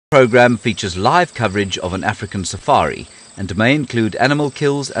Program features live coverage of an African safari and may include animal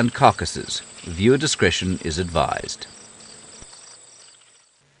kills and carcasses. Viewer discretion is advised.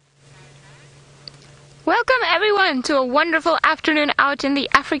 Welcome everyone to a wonderful afternoon out in the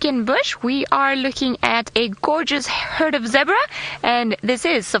African bush. We are looking at a gorgeous herd of zebra, and this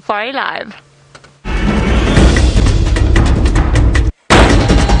is Safari Live.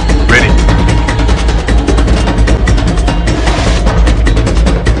 Ready.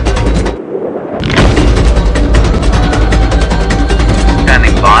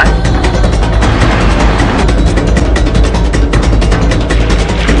 Standing by.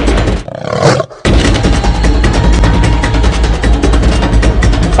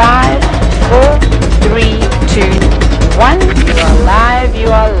 Five, four, three, two, one. You are live, you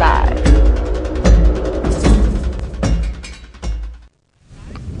are live.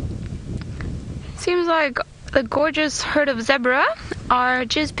 Seems like the gorgeous herd of zebra are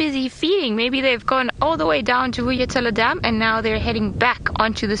just busy feeding. Maybe they've gone all the way down to Vuyatela Dam and now they're heading back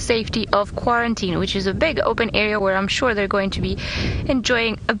onto the safety of quarantine, which is a big open area where I'm sure they're going to be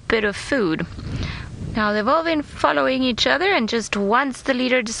enjoying a bit of food. Now they've all been following each other, and just once the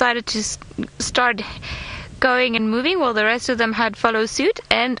leader decided to start going and moving, well, the rest of them had followed suit,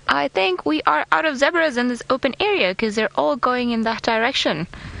 and I think we are out of zebras in this open area because they're all going in that direction.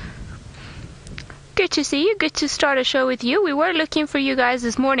 Good to see you. Good to start a show with you. We were looking for you guys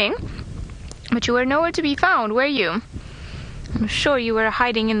this morning, but you were nowhere to be found, were you? I'm sure you were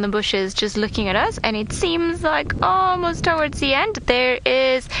hiding in the bushes just looking at us, and it seems like almost towards the end there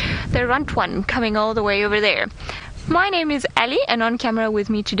is the runt one coming all the way over there. My name is Ali, and on camera with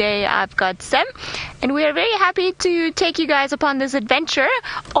me today I've got Sam, and we are very happy to take you guys upon this adventure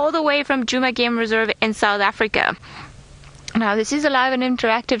all the way from Djuma Game Reserve in South Africa. Now, this is a live and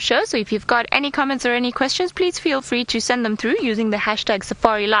interactive show, so if you've got any comments or any questions, please feel free to send them through using the hashtag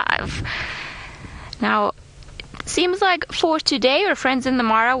 #SafariLive. Now, seems like for today our friends in the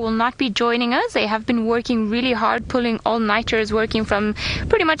Mara will not be joining us. They have been working really hard, pulling all-nighters, working from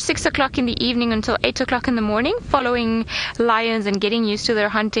pretty much 6 o'clock in the evening until 8 o'clock in the morning, following lions and getting used to their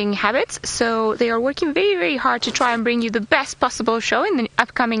hunting habits. So they are working very, very hard to try and bring you the best possible show in the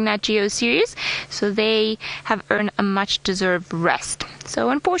upcoming Nat Geo series. So they have earned a much-deserved rest. So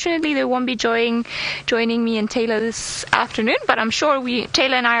unfortunately they won't be joining me and Taylor this afternoon, but I'm sure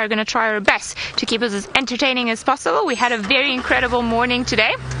Taylor and I are going to try our best to keep us as entertaining as possible. We had a very incredible morning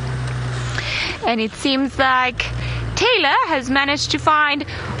today, and it seems like Taylor has managed to find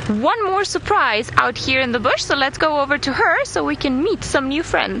one more surprise out here in the bush, so let's go over to her so we can meet some new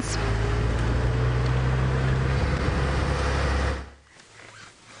friends.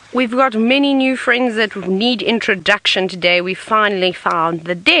 We've got many new friends that need introduction today. We finally found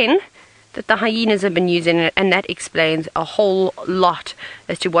the den that the hyenas have been using, and that explains a whole lot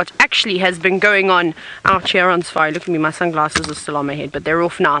as to what actually has been going on out here on safari. Look at me, my sunglasses are still on my head, but they're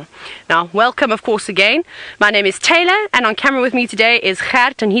off now. Now, welcome, of course, again. My name is Taylor, and on camera with me today is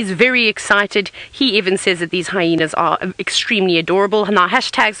Gert, and he's very excited. He even says that these hyenas are extremely adorable. Now,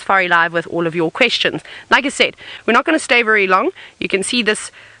 hashtag Safari Live with all of your questions. Like I said, we're not going to stay very long. You can see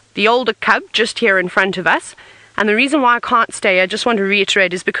the older cub just here in front of us. And the reason why I can't stay, I just want to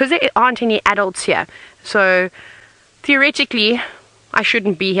reiterate, is because there aren't any adults here. So theoretically, I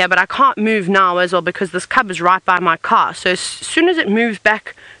shouldn't be here, but I can't move now as well because this cub is right by my car. So as soon as it moves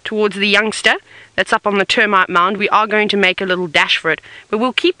back towards the youngster that's up on the termite mound, we are going to make a little dash for it. But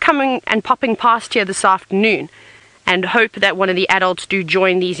we'll keep coming and popping past here this afternoon and hope that one of the adults do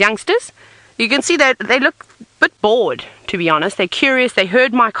join these youngsters. You can see that they look a bit bored, to be honest. They're curious. They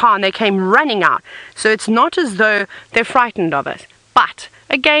heard my car and they came running out. So it's not as though they're frightened of us. But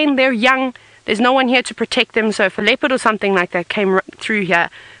again, they're young. There's no one here to protect them. So if a leopard or something like that came through here,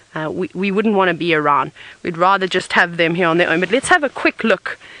 we wouldn't want to be around. We'd rather just have them here on their own. But let's have a quick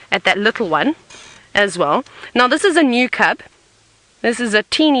look at that little one as well. Now, this is a new cub. This is a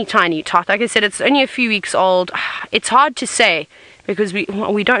teeny tiny tot. Like I said, it's only a few weeks old. It's hard to say because we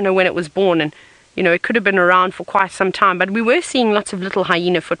don't know when it was born, and you know, it could have been around for quite some time, but we were seeing lots of little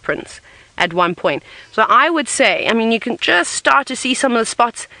hyena footprints at one point. So I would say, I mean, you can just start to see some of the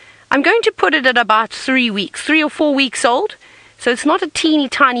spots. I'm going to put it at about 3 weeks, 3 or 4 weeks old. So it's not a teeny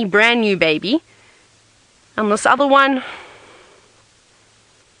tiny brand new baby. And this other one,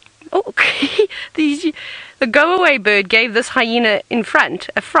 oh, the go-away bird gave this hyena in front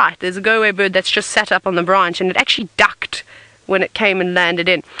a fright. There's a go-away bird that's just sat up on the branch, and it actually ducked when it came and landed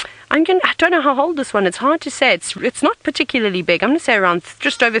in. I don't know how old this one. It's hard to say. It's not particularly big. I'm going to say around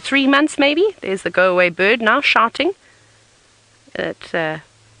just over 3 months, maybe. There's the go-away bird now shouting. It's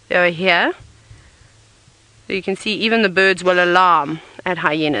over here. So you can see even the birds will alarm at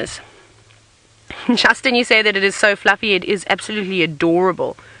hyenas. Justin, you say that it is so fluffy. It is absolutely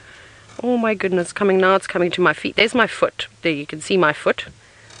adorable. Oh my goodness, coming now, it's coming to my feet. There's my foot. There, you can see my foot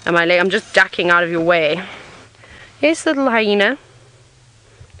and my leg. I'm just ducking out of your way. Here's the little hyena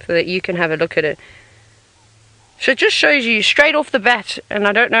so that you can have a look at it. So it just shows you straight off the bat, and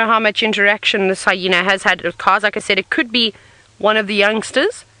I don't know how much interaction this hyena has had with cars. Like I said, it could be one of the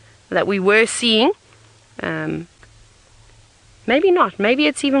youngsters that we were seeing. Maybe not. Maybe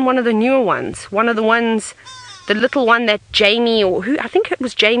it's even one of the newer ones. One of the ones, the little one that Jamie, or who, I think it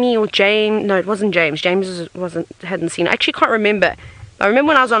was Jamie or James. No, it wasn't James. James hadn't seen. I actually can't remember. I remember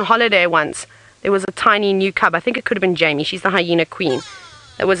when I was on holiday once, there was a tiny new cub. I think it could have been Jamie. She's the hyena queen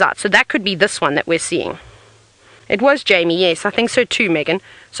that was out. So that could be this one that we're seeing. It was Jamie, yes, I think so too, Megan.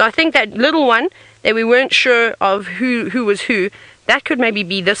 So I think that little one that we weren't sure of who was who, that could maybe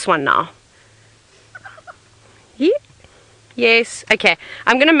be this one now. Yeah. Yes, okay.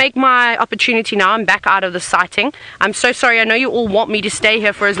 I'm going to make my opportunity now. I'm back out of the sighting. I'm so sorry. I know you all want me to stay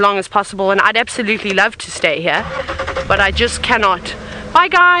here for as long as possible, and I'd absolutely love to stay here, but I just cannot. Bye,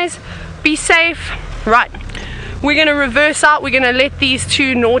 guys. Be safe. Right. We're going to reverse out. We're going to let these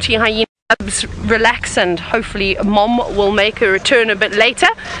two naughty hyenas relax, and hopefully Mom will make a return a bit later.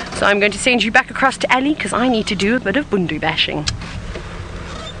 So I'm going to send you back across to Ali because I need to do a bit of bundu bashing.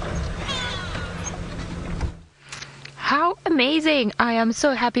 How amazing! I am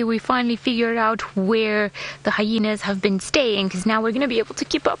so happy we finally figured out where the hyenas have been staying, because now we're going to be able to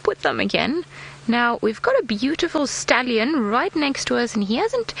keep up with them again. Now, we've got a beautiful stallion right next to us, and he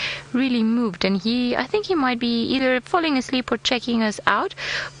hasn't really moved, and I think he might be either falling asleep or checking us out,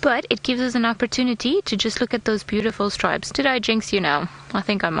 but it gives us an opportunity to just look at those beautiful stripes. Did I jinx you now? I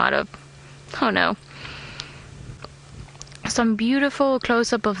think I might have. Oh no. Some beautiful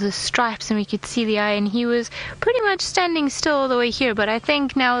close-up of the stripes, and we could see the eye, and he was pretty much standing still all the way here, but I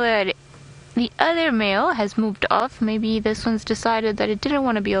think now that the other male has moved off, maybe this one's decided that it didn't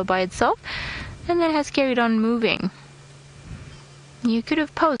want to be all by itself, and then has carried on moving. You could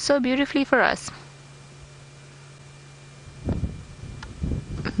have posed so beautifully for us.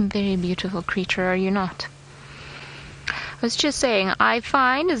 Very beautiful creature, are you not? I was just saying, I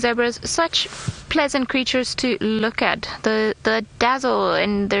find zebras such pleasant creatures to look at. The dazzle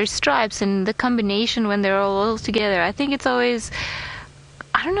and their stripes and the combination when they're all together. I think it's always,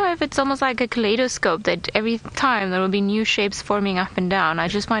 I don't know if it's almost like a kaleidoscope, that every time there will be new shapes forming up and down. I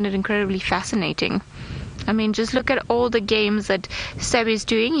just find it incredibly fascinating. I mean, just look at all the games that Sabi's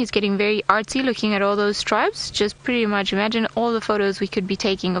doing. He's getting very artsy looking at all those stripes. Just pretty much imagine all the photos we could be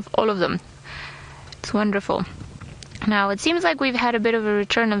taking of all of them. It's wonderful. Now, it seems like we've had a bit of a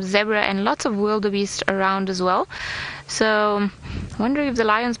return of zebra and lots of wildebeest around as well. So, I wonder if the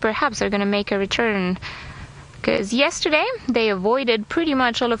lions perhaps are going to make a return. Because yesterday, they avoided pretty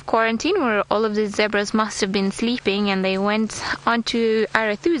much all of quarantine, where all of the zebras must have been sleeping, and they went onto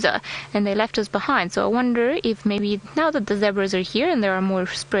Arathusa, and they left us behind. So I wonder if maybe now that the zebras are here and there are more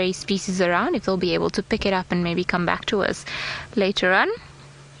prey species around, if they'll be able to pick it up and maybe come back to us later on.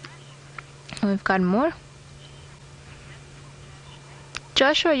 We've got more.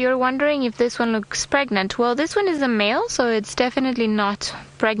 Joshua, you're wondering if this one looks pregnant. Well, this one is a male, so it's definitely not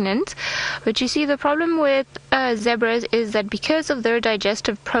pregnant. But you see, the problem with zebras is that because of their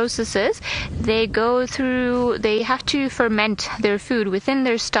digestive processes, they have to ferment their food within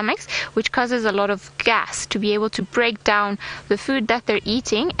their stomachs, which causes a lot of gas to be able to break down the food that they're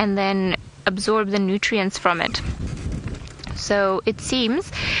eating and then absorb the nutrients from it. So it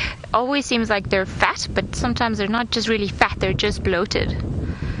always seems like they're fat, but sometimes they're not just really fat, they're just bloated.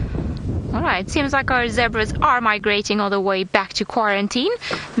 Alright, seems like our zebras are migrating all the way back to quarantine.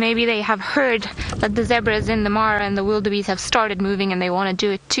 Maybe they have heard that the zebras in the Mara and the wildebeest have started moving and they want to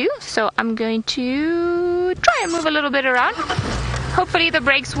do it too. So I'm going to try and move a little bit around. Hopefully the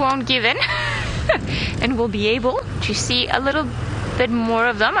brakes won't give in and we'll be able to see a little bit more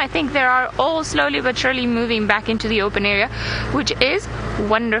of them. I think they are all slowly but surely moving back into the open area, which is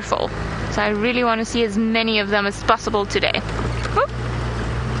wonderful. So I really want to see as many of them as possible today. Whoop.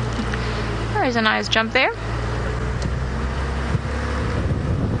 There's a nice jump there.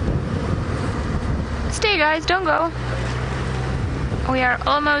 Stay, guys, don't go. We are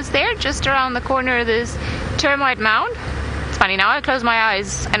almost there, just around the corner of this termite mound. It's funny, now I close my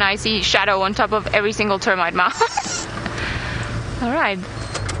eyes and I see shadow on top of every single termite mound. Alright,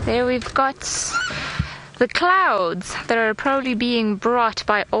 there we've got the clouds that are probably being brought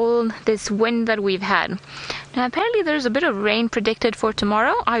by all this wind that we've had. Now apparently there's a bit of rain predicted for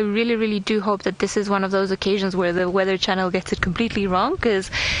tomorrow. I really do hope that this is one of those occasions where the Weather Channel gets it completely wrong,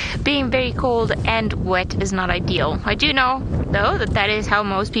 because being very cold and wet is not ideal. I do know though that is how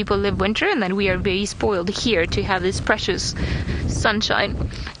most people live winter, and that we are very spoiled here to have this precious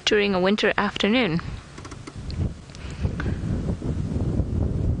sunshine during a winter afternoon.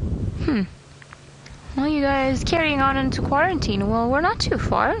 Well, you guys carrying on into quarantine. Well, we're not too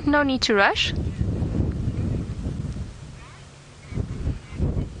far. No need to rush.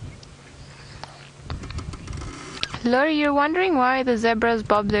 Lori, you're wondering why the zebras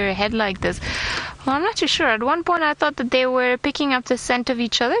bob their head like this. Well, I'm not too sure. At one point I thought that they were picking up the scent of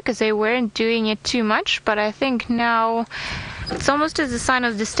each other because they weren't doing it too much, but I think now it's almost as a sign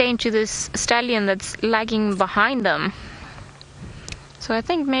of disdain to this stallion that's lagging behind them. So I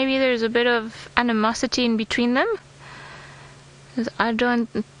think maybe there's a bit of animosity in between them. I don't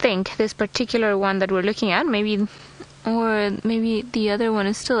think this particular one that we're looking at, maybe the other one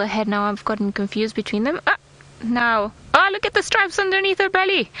is still ahead. Now I've gotten confused between them. Now, look at the stripes underneath her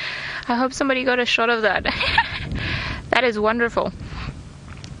belly. I hope somebody got a shot of that. That is wonderful.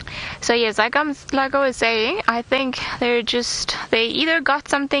 So yes, like I was saying, I think they either got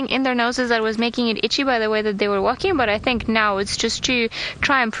something in their noses that was making it itchy by the way that they were walking, but I think now it's just to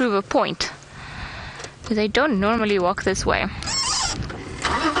try and prove a point. Because they don't normally walk this way.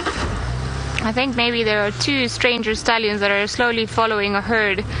 I think maybe there are two stranger stallions that are slowly following a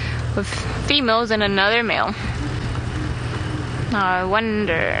herd of females and another male. Now I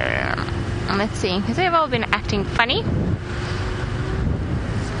wonder, let's see, because they've all been acting funny.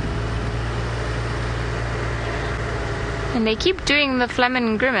 And they keep doing the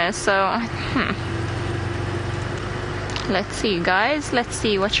Fleming grimace, so let's see, guys, let's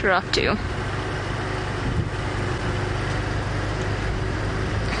see what you're up to.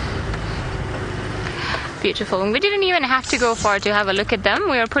 Beautiful. And we didn't even have to go far to have a look at them.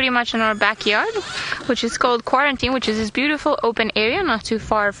 We are pretty much in our backyard, which is called Quarantine, which is this beautiful open area not too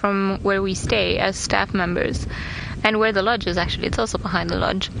far from where we stay as staff members, and where the lodge is. Actually, it's also behind the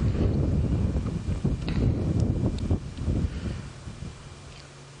lodge.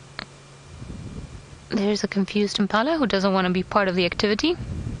 There's a confused impala who doesn't want to be part of the activity.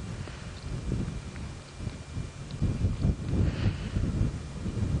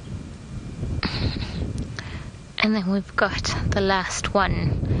 And then we've got the last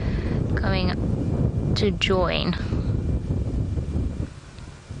one coming to join.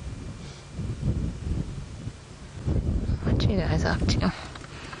 What you guys up to?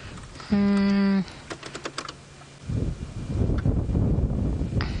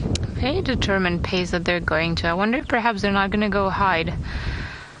 Very determined pace that they're going to. I wonder if perhaps they're not going to go hide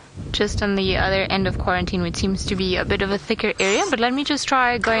just on the other end of Quarantine, which seems to be a bit of a thicker area. But let me just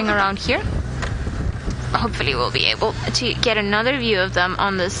try going around here. Hopefully we'll be able to get another view of them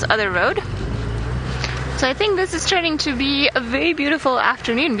on this other road. So I think this is turning to be a very beautiful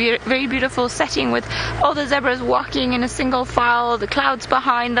afternoon, very beautiful setting with all the zebras walking in a single file, the clouds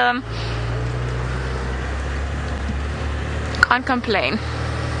behind them. Can't complain.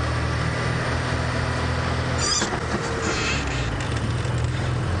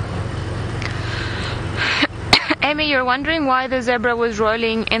 Amy, you're wondering why the zebra was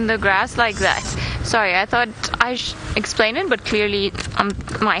rolling in the grass like that. Sorry, I thought I explained it, but clearly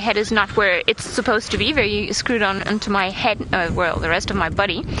my head is not where it's supposed to be, very screwed on into my head, the rest of my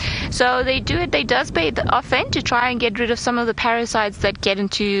body. So they does bathe often to try and get rid of some of the parasites that get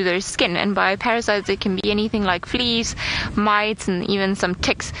into their skin. And by parasites, it can be anything like fleas, mites, and even some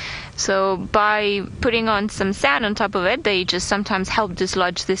ticks. So by putting on some sand on top of it, they just sometimes help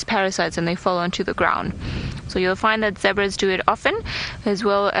dislodge these parasites and they fall onto the ground. So you'll find that zebras do it often, as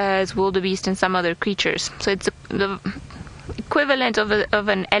well as wildebeest and some other creatures. So it's the equivalent of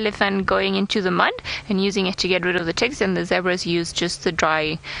an elephant going into the mud and using it to get rid of the ticks, and the zebras use just the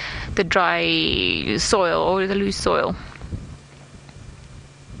dry soil or the loose soil.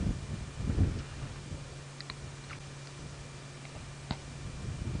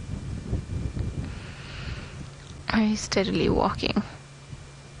 Very steadily walking.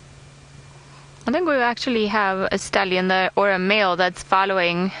 I think we actually have a stallion or a male that's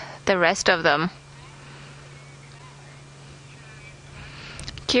following the rest of them.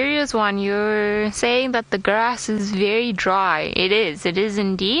 Curious one, you're saying that the grass is very dry. It is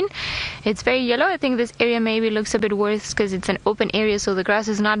indeed. It's very yellow. I think this area maybe looks a bit worse because it's an open area, so the grass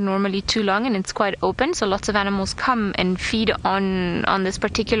is not normally too long and it's quite open, so lots of animals come and feed on this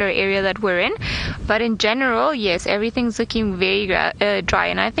particular area that we're in. But in general, yes, everything's looking very dry,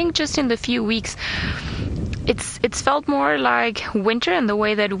 and I think just in the few weeks it's felt more like winter, in the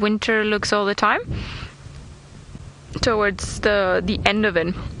way that winter looks all the time towards the end of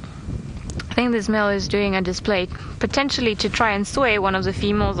it. I think this male is doing a display, potentially to try and sway one of the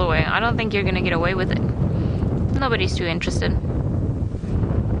females away. I don't think you're gonna get away with it. Nobody's too interested.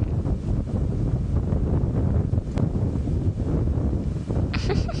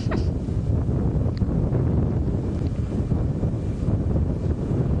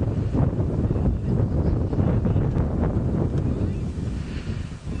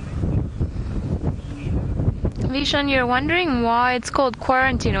 Vishan, you're wondering why it's called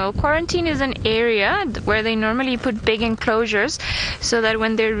quarantine. Well, quarantine is an area where they normally put big enclosures so that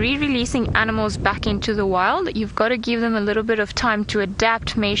when they're re-releasing animals back into the wild, you've got to give them a little bit of time to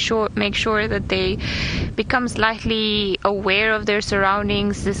adapt, make sure that they become slightly aware of their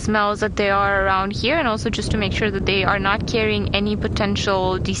surroundings, the smells that they are around here, and also just to make sure that they are not carrying any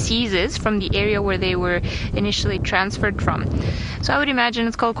potential diseases from the area where they were initially transferred from. So I would imagine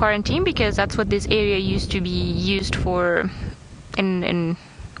it's called quarantine because that's what this area used to be used for in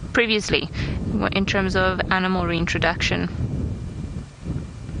previously in terms of animal reintroduction.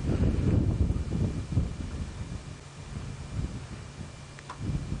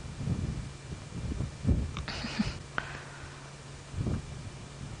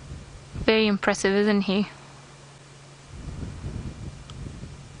 Very impressive, isn't he?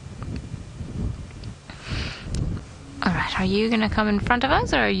 Alright, are you gonna come in front of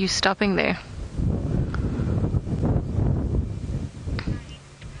us or are you stopping there?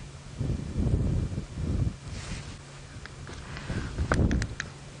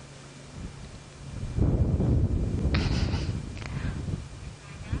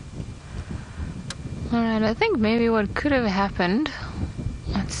 Alright, I think maybe what could have happened,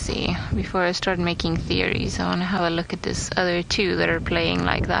 let's see, before I start making theories, I want to have a look at this other two that are playing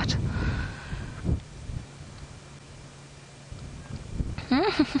like that.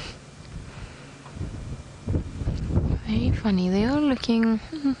 Very funny, they are looking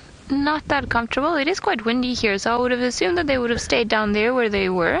not that comfortable. It is quite windy here, so I would have assumed that they would have stayed down there where they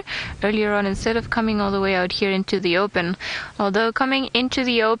were earlier on instead of coming all the way out here into the open. Although coming into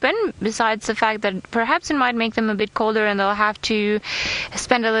the open, besides the fact that perhaps it might make them a bit colder and they'll have to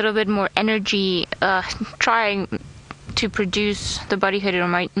spend a little bit more energy trying to produce the body heat or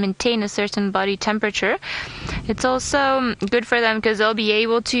might maintain a certain body temperature, it's also good for them because they'll be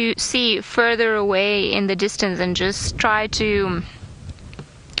able to see further away in the distance and just try to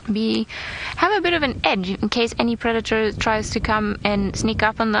have a bit of an edge in case any predator tries to come and sneak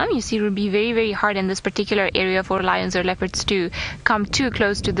up on them. You see, it would be very, very hard in this particular area for lions or leopards to come too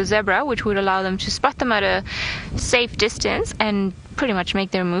close to the zebra, which would allow them to spot them at a safe distance and pretty much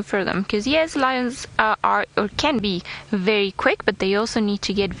make their move for them. Because yes, lions are or can be very quick, but they also need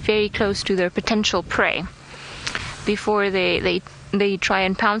to get very close to their potential prey before they try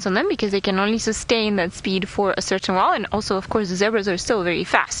and pounce on them, because they can only sustain that speed for a certain while. And also, of course, the zebras are still very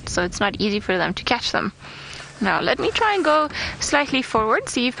fast, so it's not easy for them to catch them. Now let me try and go slightly forward,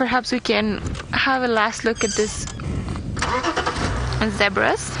 see if perhaps we can have a last look at this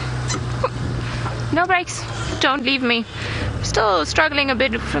zebras. No brakes, don't leave me. Still struggling a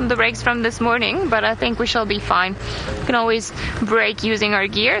bit from the brakes from this morning, but I think we shall be fine. We can always brake using our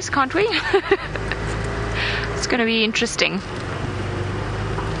gears, can't we? It's gonna be interesting.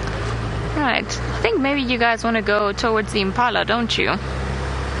 Right, I think maybe you guys want to go towards the impala, don't you?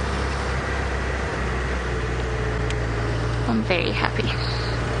 I'm very happy.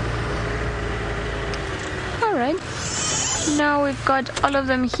 Alright, now we've got all of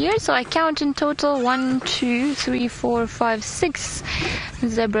them here, so I count in total 1, 2, 3, 4, 5, 6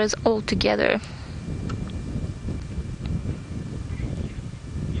 zebras all together.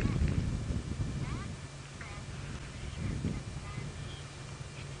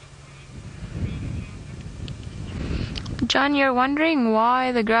 John, you're wondering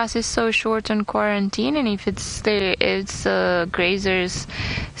why the grass is so short on quarantine, and if it's grazers'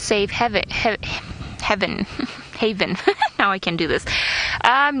 safe haven. Now I can do this.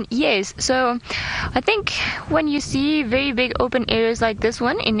 Yes, so I think when you see very big open areas like this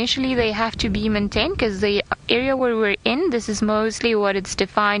one, initially they have to be maintained because the area where we're in, this is mostly what it's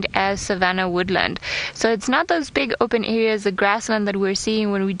defined as savanna woodland. So it's not those big open areas, the grassland that we're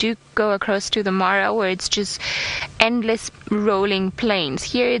seeing when we do go across to the Mara, where it's just endless rolling plains.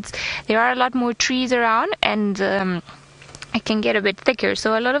 Here there are a lot more trees around, and it can get a bit thicker.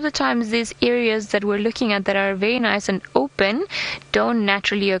 So a lot of the times these areas that we're looking at that are very nice and open don't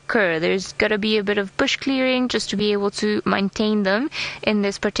naturally occur. There's got to be a bit of bush clearing just to be able to maintain them in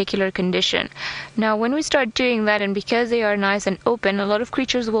this particular condition. Now when we start doing that, and because they are nice and open, a lot of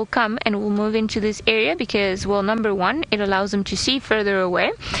creatures will come and will move into this area because, well, number one, it allows them to see further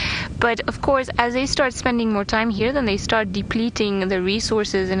away. But of course, as they start spending more time here, then they start depleting the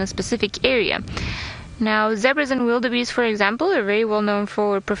resources in a specific area. Now, zebras and wildebeest, for example, are very well known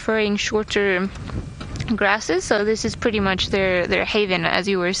for preferring shorter grasses, so this is pretty much their haven, as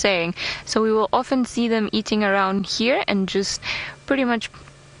you were saying. So we will often see them eating around here and just pretty much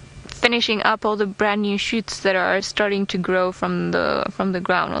finishing up all the brand new shoots that are starting to grow from the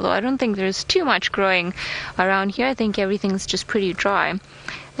ground. Although I don't think there's too much growing around here. I think everything's just pretty dry.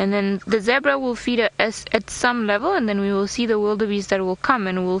 And then the zebra will feed at some level, and then we will see the wildebeest that will come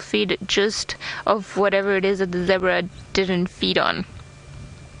and will feed just of whatever it is that the zebra didn't feed on.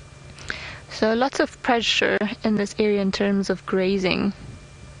 So lots of pressure in this area in terms of grazing.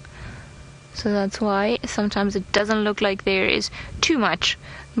 So that's why sometimes it doesn't look like there is too much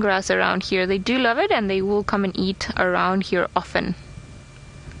grass around here. They do love it, and they will come and eat around here often.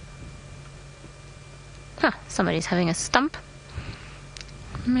 Somebody's having a stump.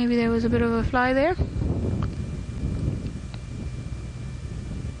 Maybe there was a bit of a fly there.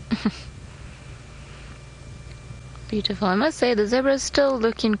 Beautiful. I must say the zebras still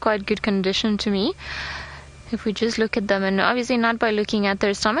look in quite good condition to me. If we just look at them, and obviously not by looking at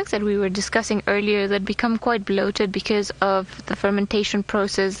their stomachs that we were discussing earlier, that become quite bloated because of the fermentation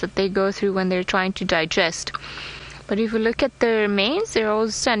process that they go through when they're trying to digest. But if we look at their manes, they're all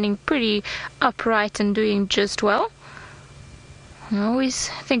standing pretty upright and doing just well. I always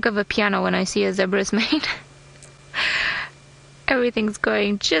think of a piano when I see a zebra's mane. Everything's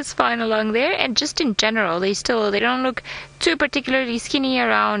going just fine along there, and just in general, they don't look too particularly skinny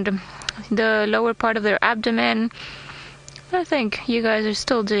around the lower part of their abdomen. I think you guys are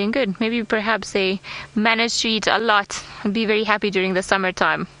still doing good. Maybe perhaps they manage to eat a lot and be very happy during the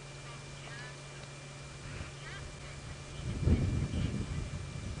summertime.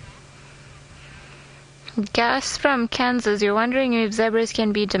 Gas from Kansas, you're wondering if zebras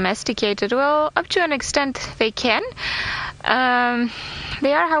can be domesticated. Well, up to an extent they can.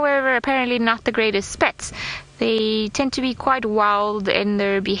 They are, however, apparently not the greatest pets. They tend to be quite wild in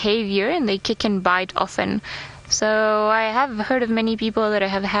their behavior, and they kick and bite often. So I have heard of many people that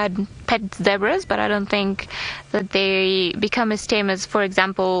have had pet zebras, but I don't think that they become as tame as, for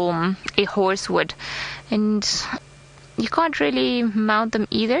example, a horse would. And you can't really mount them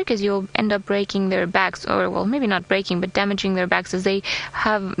either, because you'll end up breaking their backs, or, well, maybe not breaking, but damaging their backs, as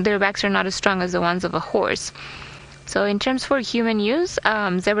their backs are not as strong as the ones of a horse. So in terms for human use,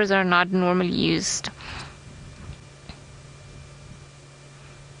 zebras are not normally used.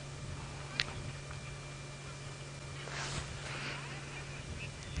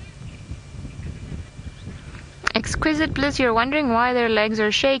 Exquisite Bliss, you're wondering why their legs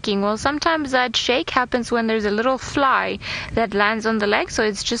are shaking. Well, sometimes that shake happens when there's a little fly that lands on the leg, so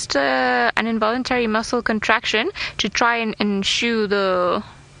it's just an involuntary muscle contraction to try and shoo the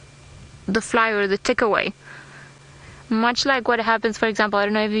fly or the tick away. Much like what happens, for example, I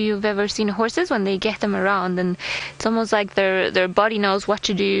don't know if you've ever seen horses when they get them around, and it's almost like their body knows what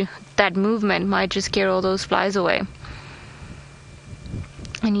to do. That movement might just scare all those flies away.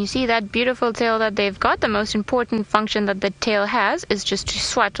 And you see that beautiful tail that they've got. The most important function that the tail has is just to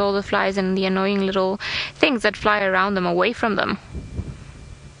swat all the flies and the annoying little things that fly around them away from them.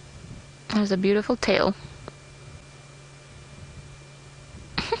 There's a beautiful tail.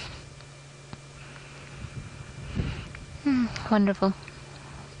 Wonderful.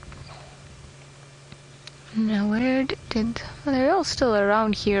 Now where did... Well, they're all still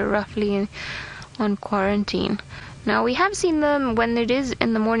around here, roughly on quarantine. Now we have seen them when it is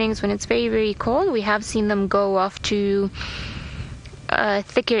in the mornings when it's very, very cold. We have seen them go off to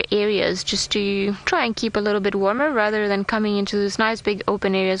thicker areas just to try and keep a little bit warmer, rather than coming into this nice big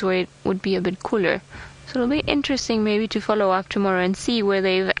open areas where it would be a bit cooler. So it'll be interesting maybe to follow up tomorrow and see where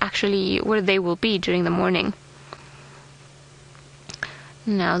they will be during the morning.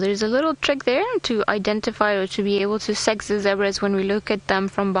 Now there's a little trick there to identify or to be able to sex the zebras when we look at them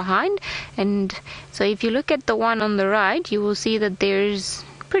from behind. And so if you look at the one on the right, you will see that there's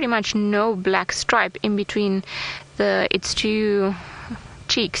pretty much no black stripe in between its two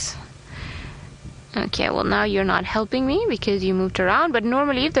cheeks. Okay, well now you're not helping me because you moved around, but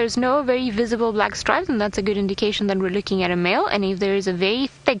normally if there's no very visible black stripe, then that's a good indication that we're looking at a male. And if there is a very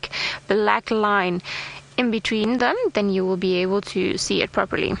thick black line in between them, then you will be able to see it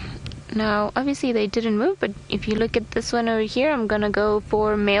properly. Now, obviously they didn't move, but if you look at this one over here, I'm gonna go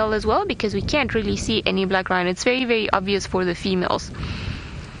for male as well, because we can't really see any black line. It's very, very obvious for the females.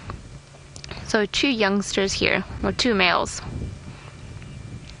 So 2 youngsters here, or 2 males.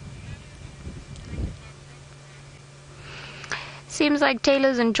 Seems like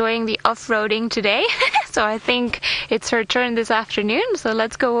Taylor's enjoying the off-roading today, so I think it's her turn this afternoon. So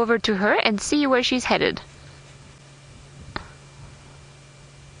let's go over to her and see where she's headed.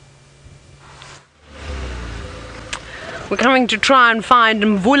 We're coming to try and find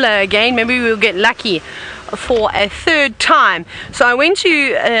Mvula again. Maybe we'll get lucky for a 3rd time. So I went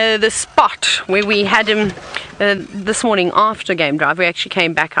to the spot where we had him this morning after game drive. We actually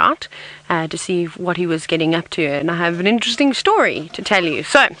came back out to see what he was getting up to, and I have an interesting story to tell you.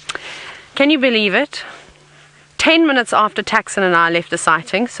 So, can you believe it? 10 minutes after Taxon and I left the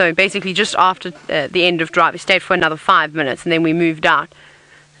sighting, so basically just after the end of drive, we stayed for another 5 minutes and then we moved out.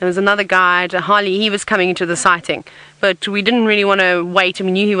 There was another guide, Harley, he was coming into the sighting, but we didn't really want to wait, and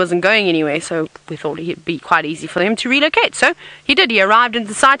we knew he wasn't going anywhere, so we thought it'd be quite easy for him to relocate. So he did. He arrived at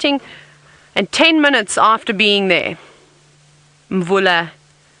the sighting, and 10 minutes after being there, Mvula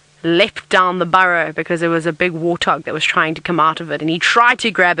leapt down the burrow because there was a big warthog that was trying to come out of it, and he tried to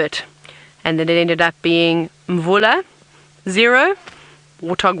grab it, and then it ended up being Mvula 0,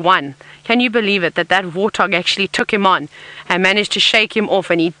 warthog 1. Can you believe it, that warthog actually took him on and managed to shake him off,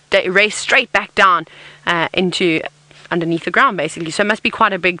 and he raced straight back down into underneath the ground, basically. So it must be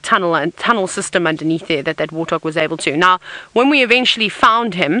quite a big tunnel system underneath there that warthog was able to. Now, when we eventually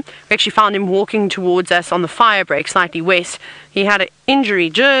found him, we actually found him walking towards us on the fire break, slightly west. He had an injury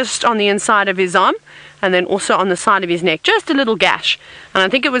just on the inside of his arm, and then also on the side of his neck, just a little gash. And I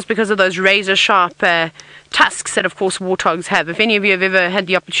think it was because of those razor sharp tusks that, of course, warthogs have. If any of you have ever had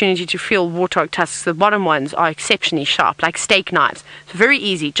the opportunity to feel warthog tusks, the bottom ones are exceptionally sharp, like steak knives. It's very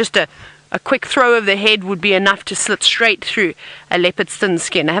easy. Just a quick throw of the head would be enough to slit straight through a leopard's thin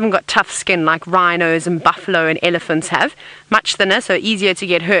skin. They haven't got tough skin like rhinos and buffalo and elephants have. Much thinner, so easier to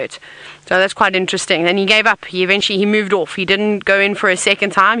get hurt. So that's quite interesting. And he gave up. He moved off. He didn't go in for a second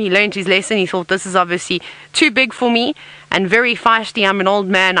time. He learned his lesson. He thought, this is obviously too big for me and very feisty. I'm an old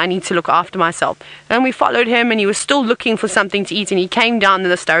man. I need to look after myself. And we followed him, and he was still looking for something to eat, and he came down in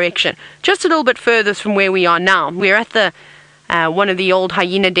this direction, just a little bit further from where we are now. We're at the one of the old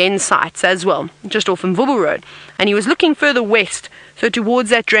hyena den sites as well, just off Mvubu Road. And he was looking further west, so towards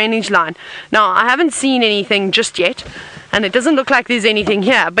that drainage line. Now, I haven't seen anything just yet, and it doesn't look like there's anything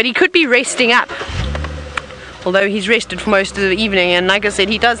here, but he could be resting up. Although he's rested for most of the evening, and like I said,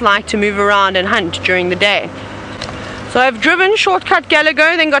 he does like to move around and hunt during the day. So I've driven shortcut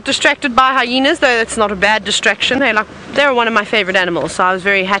Galago, then got distracted by hyenas, though that's not a bad distraction. They're one of my favorite animals, so I was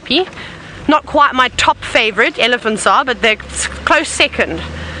very happy. Not quite my top favorite, elephants are, but they're close second.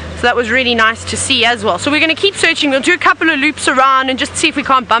 So that was really nice to see as well. So we're going to keep searching. We'll do a couple of loops around and just see if we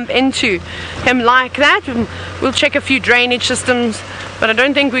can't bump into him like that. We'll check a few drainage systems, but I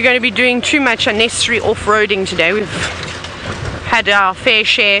don't think we're going to be doing too much unnecessary off-roading today. We've had our fair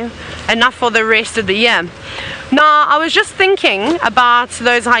share, enough for the rest of the year. Now, I was just thinking about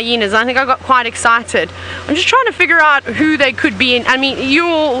those hyenas. I think I got quite excited. I'm just trying to figure out who they could be. I mean, you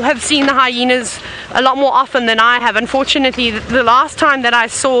all have seen the hyenas a lot more often than I have. Unfortunately, the last time that I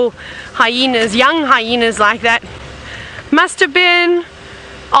saw hyenas, young hyenas like that, must have been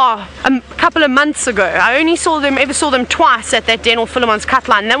a couple of months ago. I only ever saw them twice at that Denel Philemon's cut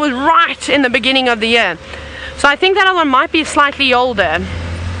line. That was right in the beginning of the year. So I think that other one might be slightly older.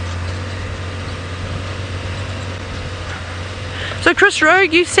 So Chris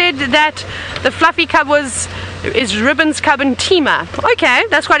Rogue, you said that the fluffy cub is Ribbon's cub and Tima. Okay,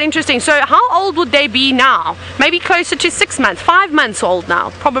 that's quite interesting. So how old would they be now? Maybe closer to 6 months, 5 months old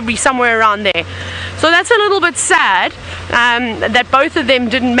now, probably somewhere around there. So that's a little bit sad that both of them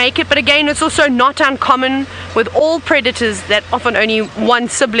didn't make it, but again, it's also not uncommon with all predators that often only one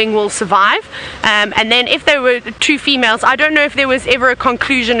sibling will survive. And then if there were 2 females, I don't know if there was ever a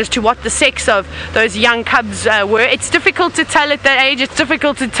conclusion as to what the sex of those young cubs were. It's difficult to tell at that age. It's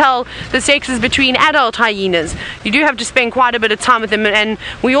difficult to tell the sexes between adult hyenas. You do have to spend quite a bit of time with them, and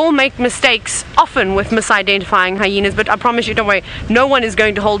we all make mistakes often with misidentifying hyenas, but I promise you, don't worry, no one is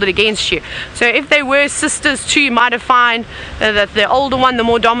going to hold it against you. So if they were sisters too, you might have found that the older one, the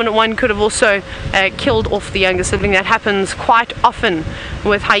more dominant one, could have also killed off the younger sibling. That happens quite often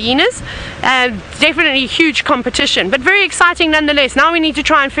with hyenas. Definitely huge competition, but very exciting nonetheless. Now we need to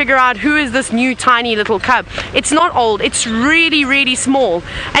try and figure out who is this new tiny little cub. It's not old, it's really, really small.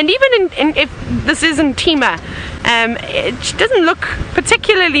 And even if this isn't Djuma, it doesn't look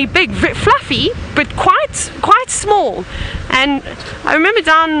particularly big, fluffy, but quite small. And I remember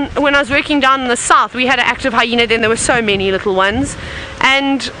when I was working down in the south, we had an active hyena then. There were so many little ones,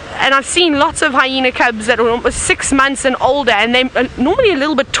 and I've seen lots of hyena cubs that are almost 6 months and older, and they're normally a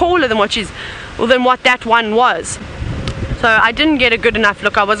little bit taller than what that one was. So I didn't get a good enough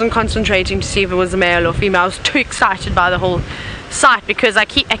look. I wasn't concentrating to see if it was a male or female. I was too excited by the whole sight, because I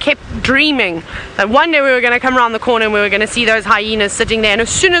kept dreaming that one day we were going to come around the corner and we were going to see those hyenas sitting there. And as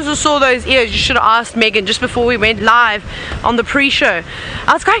soon as I saw those ears, you should have asked Megan just before we went live on the pre-show,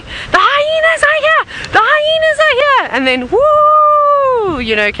 I was going, the hyenas are here, the hyenas are here. And then woo,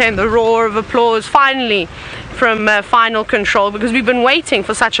 you know, came the roar of applause finally from Final Control, because we've been waiting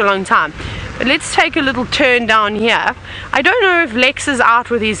for such a long time. But let's take a little turn down here. I don't know if Lex is out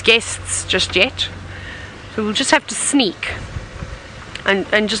with his guests just yet, so we'll just have to sneak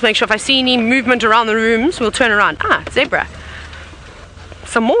and just make sure if I see any movement around the rooms, we'll turn around. Ah, zebra.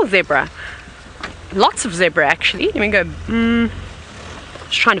 Some more zebra. Lots of zebra, actually. Let me go.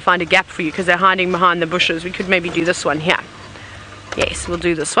 Just trying to find a gap for you because they're hiding behind the bushes. We could maybe do this one here. Yes, we'll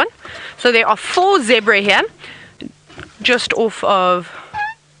do this one. So there are 4 zebra here, just off of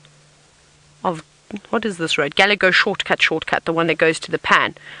what is this road? Gallagher shortcut, the one that goes to the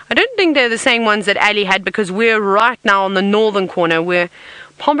pan. I don't think they're the same ones that Ali had, because we're right now on the northern corner. We're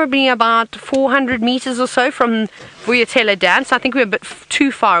probably about 400 meters or so from Vuyatela Dam, so I think we're a bit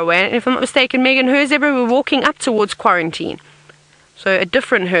too far away. And if I'm not mistaken, Megan, her zebra were walking up towards Quarantine. So a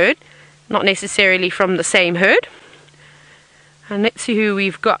different herd, not necessarily from the same herd. And let's see who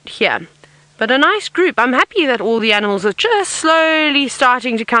we've got here. But a nice group. I'm happy that all the animals are just slowly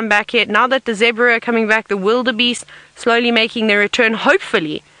starting to come back here. Now that the zebra are coming back, the wildebeest slowly making their return.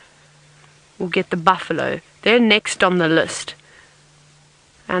 Hopefully, we'll get the buffalo. They're next on the list.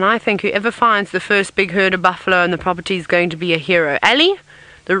 And I think whoever finds the first big herd of buffalo on the property is going to be a hero. Ali,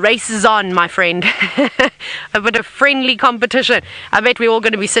 the race is on, my friend. A bit of friendly competition. I bet we're all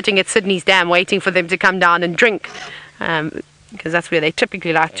going to be sitting at Sydney's Dam waiting for them to come down and drink. Because that's where they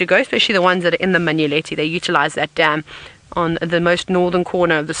typically like to go, especially the ones that are in the Manuleti. They utilize that dam on the most northern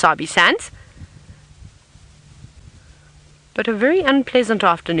corner of the Sabi Sands. But a very unpleasant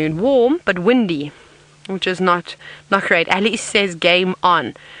afternoon. Warm, but windy, which is not great. Alice says game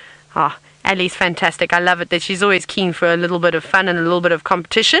on. Ah, Ali's fantastic. I love it that she's always keen for a little bit of fun and a little bit of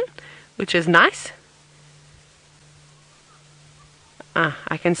competition, which is nice. I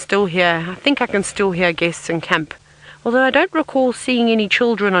think I can still hear guests in camp. Although I don't recall seeing any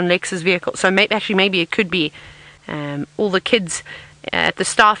children on Lex's vehicle. So maybe it could be all the kids at the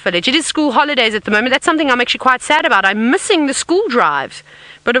staff village. It is school holidays at the moment. That's something I'm actually quite sad about. I'm missing the school drives.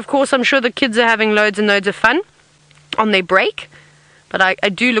 But of course, I'm sure the kids are having loads and loads of fun on their break. But I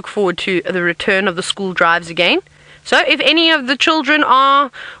do look forward to the return of the school drives again. So if any of the children are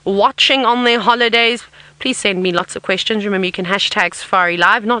watching on their holidays, please send me lots of questions. Remember, you can hashtag Safari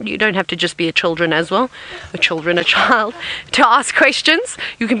Live. You don't have to just be a children as well. A child, to ask questions.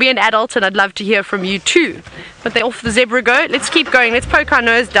 You can be an adult, and I'd love to hear from you too. But they're off the zebra go. Let's keep going. Let's poke our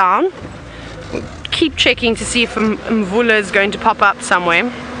nose down. Keep checking to see if Mvula is going to pop up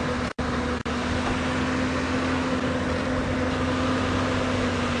somewhere.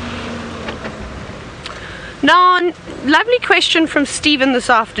 Now, lovely question from Stephen this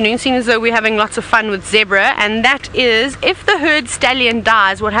afternoon, seeing as though we're having lots of fun with zebra, and that is, if the herd stallion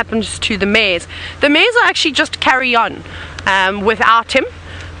dies, what happens to the mares? The mares will actually just carry on without him,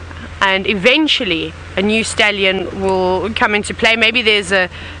 and eventually a new stallion will come into play. Maybe there's a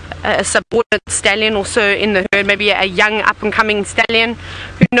subordinate stallion also in the herd, maybe a young up-and-coming stallion,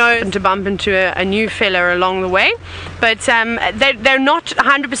 who knows, to bump into a new fella along the way. But they're not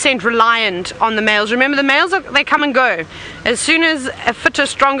 100% reliant on the males. Remember, the males, they come and go. As soon as a fitter,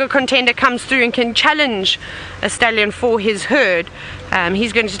 stronger contender comes through and can challenge a stallion for his herd,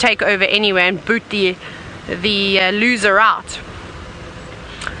 he's going to take over anyway and boot the loser out.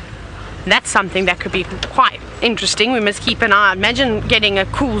 That's something that could be quite interesting. We must keep an eye. Imagine getting a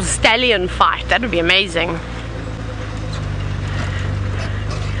cool stallion fight. That would be amazing.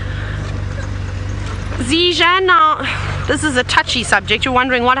 Zija, now this is a touchy subject. You're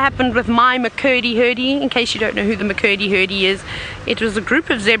wondering what happened with my McCurdy herdie. In case you don't know who the McCurdy herdie is, it was a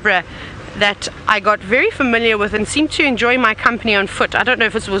group of zebra that I got very familiar with and seemed to enjoy my company on foot. I don't know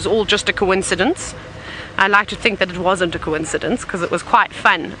if this was all just a coincidence. I like to think that it wasn't a coincidence, because it was quite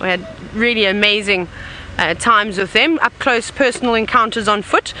fun. We had really amazing times with them, up close personal encounters on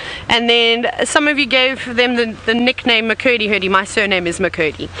foot. And then some of you gave them the nickname McCurdy Hurdy. My surname is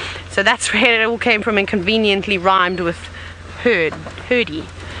McCurdy, so that's where it all came from, and conveniently rhymed with Hurdy.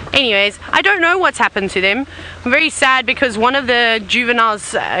 Anyways, I don't know what's happened to them. I'm very sad because one of the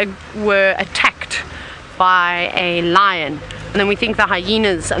juveniles were attacked by a lion, and then we think the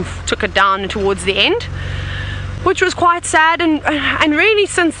hyenas took it down towards the end, which was quite sad, and really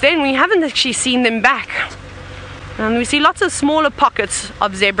since then we haven't actually seen them back. And we see lots of smaller pockets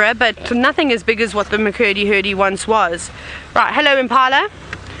of zebra, but nothing as big as what the McCurdy Hurdy once was. Right, hello Impala.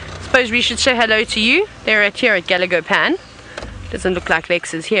 Suppose we should say hello to you. They're here at Gallagher Pan. Doesn't look like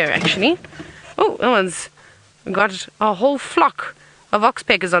Lex is here actually. Oh, that one's got a whole flock of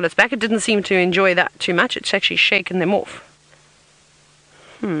oxpeckers on its back. It didn't seem to enjoy that too much. It's actually shaken them off.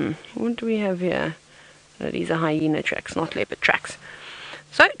 What do we have here? No, these are hyena tracks, not leopard tracks.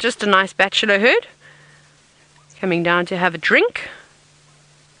 So, just a nice bachelor herd coming down to have a drink.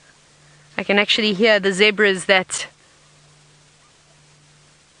 I can actually hear the zebras that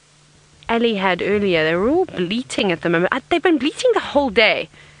Ali had earlier. They were all bleating at the moment. They've been bleating the whole day.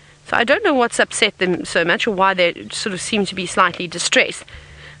 So I don't know what's upset them so much, or why they sort of seem to be slightly distressed.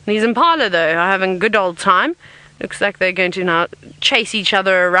 These impala, though, are having a good old time. Looks like they're going to now chase each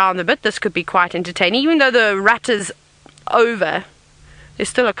other around a bit. This could be quite entertaining. Even though the rut is over, there's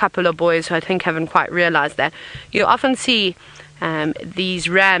still a couple of boys who I think haven't quite realized that. You often see these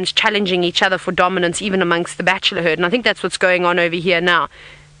rams challenging each other for dominance, even amongst the bachelor herd. And I think that's what's going on over here now.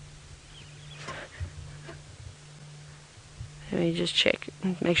 Let me just check,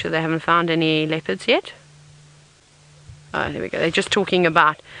 make sure they haven't found any leopards yet. Oh, there we go. They're just talking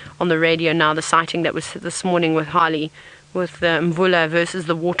about on the radio now the sighting that was this morning with Harley, with the Mvula versus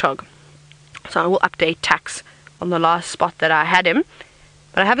the warthog. So I will update Tax on the last spot that I had him,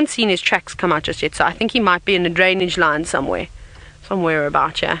 but I haven't seen his tracks come out just yet, so I think he might be in a drainage line somewhere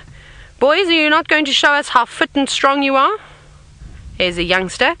about here. Boys, are you not going to show us how fit and strong you are? Here's a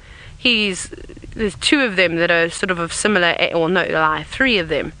youngster. There's two of them that are sort of similar, or no, three of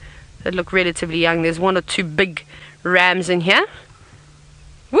them that look relatively young. There's one or two big rams in here.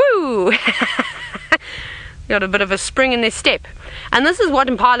 Woo! Got a bit of a spring in their step. And this is what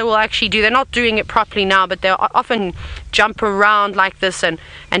impala will actually do. They're not doing it properly now, but they'll often jump around like this and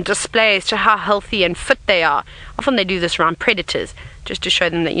display as to how healthy and fit they are. Often they do this around predators, just to show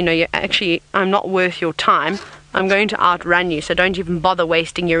them that, you know, I'm not worth your time. I'm going to outrun you, so don't even bother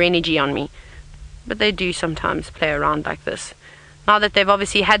wasting your energy on me. But they do sometimes play around like this. Now that they've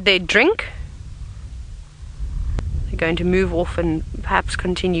obviously had their drink, they're going to move off and perhaps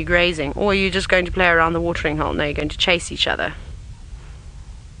continue grazing. Or you're just going to play around the watering hole. Now you're going to chase each other.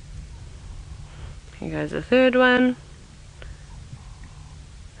 Here goes the third one.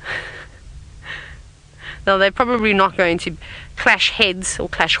 Now they're probably not going to clash heads, or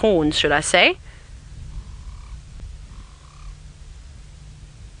clash horns should I say.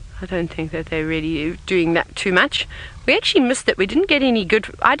 I don't think that they're really doing that too much. We actually missed it. We didn't get any good...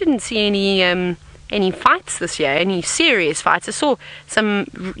 I didn't see any fights this year, any serious fights. I saw some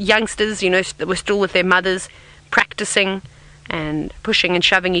youngsters, you know, that were still with their mothers, practicing and pushing and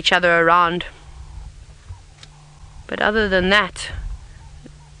shoving each other around. But other than that,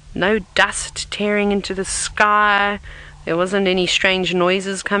 no dust tearing into the sky. There wasn't any strange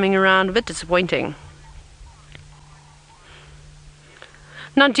noises coming around. A bit disappointing.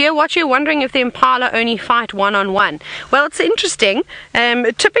 Now, dear watcher, you're wondering if the impala only fight one-on-one. Well, it's interesting.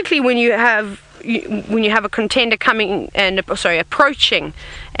 Typically, when you have a contender coming and approaching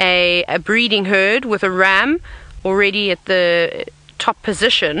a breeding herd with a ram already at the top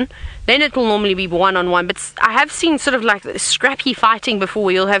position, then it will normally be one-on-one. But I have seen sort of like scrappy fighting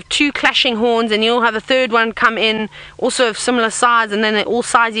before. You'll have two clashing horns, and you'll have a third one come in, also of similar size, and then they all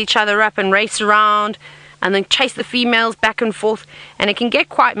size each other up and race around, and then chase the females back and forth, and it can get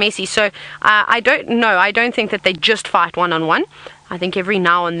quite messy. So I don't know. I don't think that they just fight one-on-one. I think every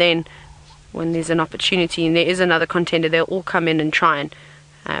now and then, when there's an opportunity and there is another contender, they'll all come in and try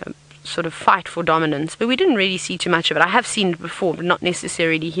and sort of fight for dominance. But we didn't really see too much of it. I have seen it before, but not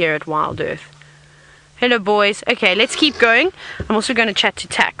necessarily here at Wild Earth. Hello, boys. Okay, let's keep going. I'm also going to chat to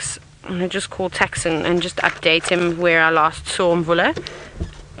Tax. I'm going to just call Tax and just update him where I last saw Mvula.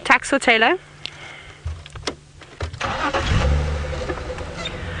 Tax or Taylor?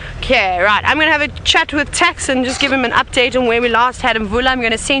 Okay, right, I'm going to have a chat with Tax and just give him an update on where we last had Mvula. I'm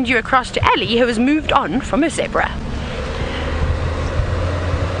going to send you across to Ali, who has moved on from a zebra.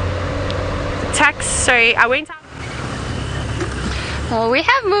 Tax, sorry, I went out. Well, we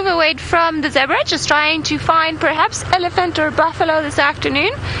have moved away from the zebra, just trying to find perhaps elephant or buffalo this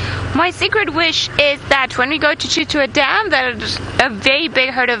afternoon. My secret wish is that when we go to Chitwa Dam, that a very big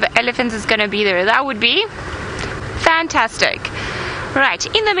herd of elephants is going to be there. That would be fantastic. Right,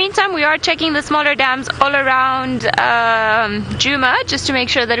 in the meantime, we are checking the smaller dams all around Djuma, just to make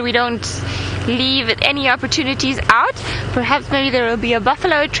sure that we don't leave any opportunities out. Perhaps maybe there will be a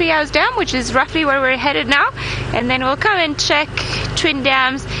buffalo treehouse dam, which is roughly where we're headed now, and then we'll come and check twin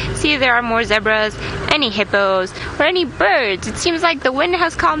dams, see if there are more zebras, any hippos, or any birds. It seems like the wind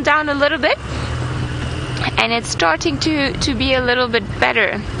has calmed down a little bit, and it's starting to be a little bit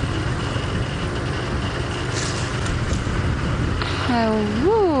better.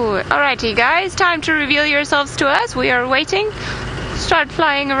 Alrighty guys, time to reveal yourselves to us. We are waiting. Start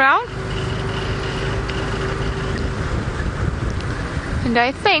flying around. And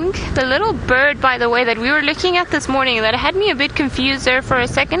I think the little bird, by the way, that we were looking at this morning, that had me a bit confused there for a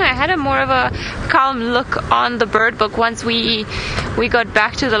second. I had a more of a calm look on the bird book once we got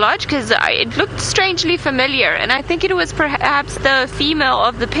back to the lodge, because it looked strangely familiar, and I think it was perhaps the female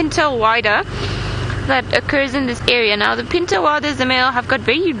of the pintail wida that occurs in this area. Now the pintail waders, the male, have got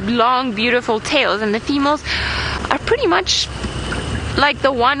very long, beautiful tails, and the females are pretty much like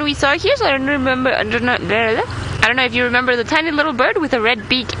the one we saw here. So I don't know if you remember the tiny little bird with a red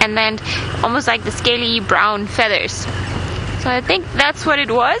beak and then almost like the scaly brown feathers. So I think that's what it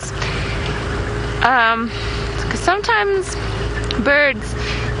was. Because sometimes birds,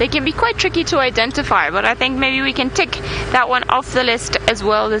 they can be quite tricky to identify, but I think maybe we can tick that one off the list as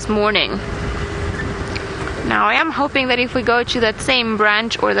well this morning. Now I am hoping that if we go to that same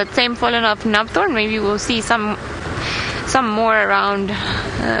branch or that same fallen off knobthorn, maybe we'll see some more around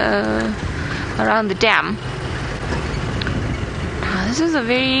the dam. This is a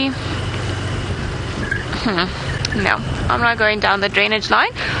very no, I'm not going down the drainage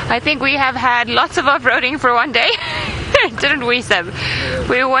line. I think we have had lots of off-roading for one day. Didn't we, Seb?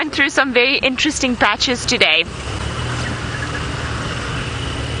 We went through some very interesting patches today.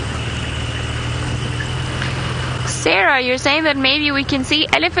 Sarah, you're saying that maybe we can see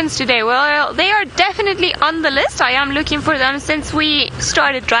elephants today. Well, they are definitely on the list. I am looking for them since we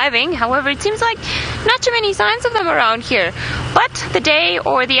started driving. However, it seems like not too many signs of them around here. But the day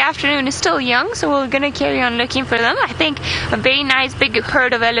or the afternoon is still young, so we're going to carry on looking for them. I think a very nice big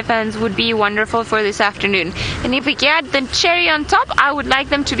herd of elephants would be wonderful for this afternoon. And if we get the cherry on top, I would like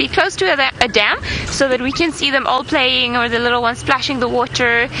them to be close to a dam so that we can see them all playing, or the little ones splashing the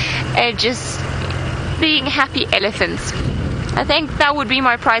water, just being happy elephants. I think that would be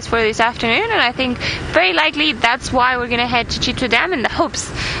my prize for this afternoon, and I think very likely that's why we're going to head to Chitwa Dam, in the hopes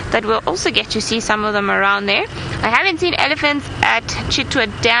that we'll also get to see some of them around there. I haven't seen elephants at Chitwa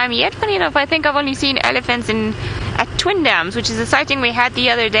Dam yet. Funny enough, I think I've only seen elephants at Twin Dams, which is a sighting we had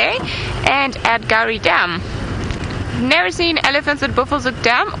the other day, and at Gowrie Dam. Never seen elephants at Buffelshoek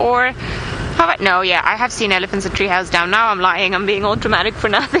Dam, or how about, no, yeah, I have seen elephants at Treehouse Dam. Now I'm lying, I'm being all dramatic for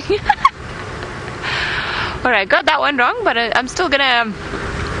nothing. Alright, got that one wrong, but I'm still gonna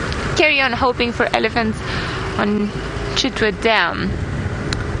carry on hoping for elephants on Chitwa Dam.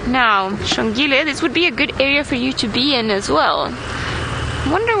 Now, Shongile, this would be a good area for you to be in as well.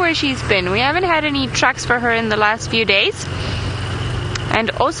 Wonder where she's been. We haven't had any tracks for her in the last few days.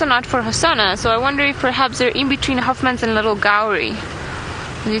 And also not for Hosanna, so I wonder if perhaps they're in between Hoffman's and Little Gowrie.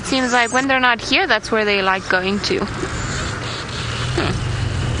 It seems like when they're not here, that's where they like going to.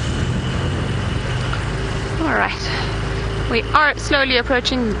 Alright, we are slowly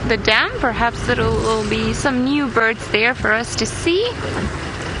approaching the dam. Perhaps there will be some new birds there for us to see.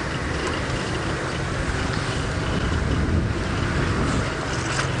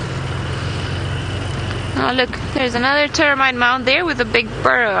 Oh look, there's another termite mound there with a big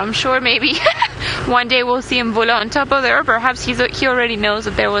burrow. I'm sure maybe one day we'll see him on top of there, or perhaps he already knows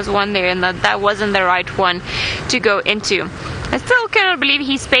that there was one there and that wasn't the right one to go into. I still cannot believe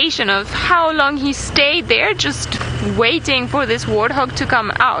he's patient of how long he stayed there just waiting for this warthog to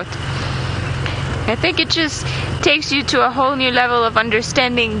come out. I think it just takes you to a whole new level of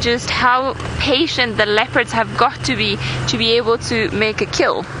understanding just how patient the leopards have got to be able to make a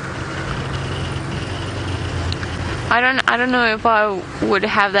kill. I don't know if I would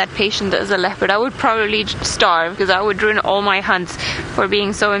have that patience as a leopard. I would probably starve, because I would ruin all my hunts for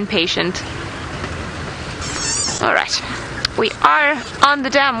being so impatient. Alright. We are on the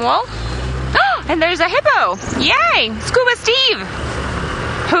dam wall. Oh, and there's a hippo! Yay! Scuba Steve!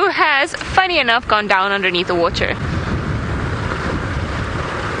 Who has, funny enough, gone down underneath the water.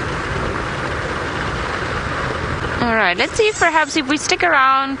 Alright, let's see if perhaps if we stick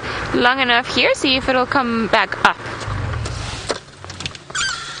around long enough here, see if it'll come back up.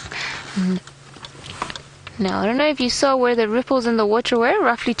 Now, I don't know if you saw where the ripples in the water were,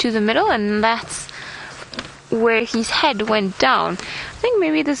 roughly to the middle, and that's where his head went down. I think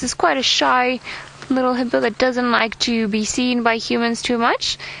maybe this is quite a shy little hippo that doesn't like to be seen by humans too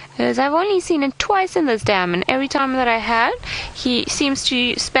much, because I've only seen it twice in this dam, and every time that I had, he seems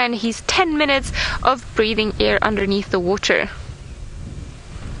to spend his 10 minutes of breathing air underneath the water.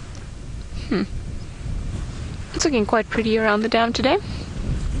 It's looking quite pretty around the dam today.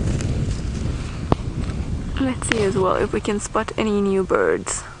 Let's see as well if we can spot any new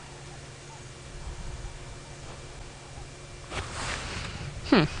birds.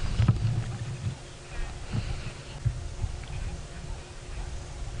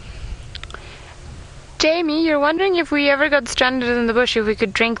 Jamie, you're wondering if we ever got stranded in the bush, if we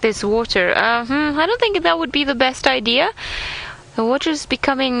could drink this water. I don't think that would be the best idea. The water's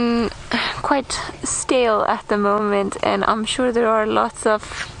becoming quite stale at the moment, and I'm sure there are lots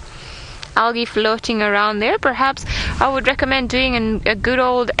of algae floating around there. Perhaps I would recommend doing a good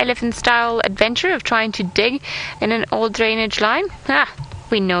old elephant-style adventure of trying to dig in an old drainage line.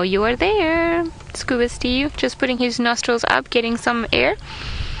 We know you are there. Scuba Steve, just putting his nostrils up, getting some air.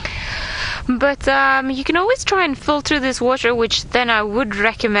 But you can always try and filter this water, which then I would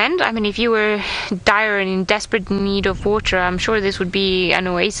recommend. I mean, if you were dire and in desperate need of water, I'm sure this would be an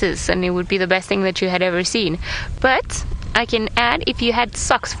oasis and it would be the best thing that you had ever seen. But I can add, if you had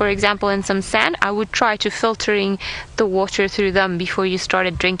socks, for example, and some sand, I would try to filtering the water through them before you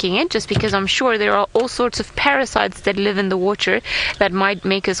started drinking it, just because I'm sure there are all sorts of parasites that live in the water that might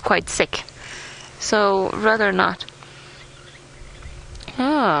make us quite sick. So rather not.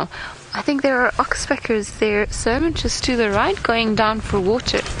 I think there are oxpeckers there, sir, just to the right, going down for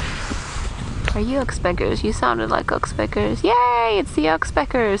water. Are you oxpeckers? You sounded like oxpeckers. Yay, it's the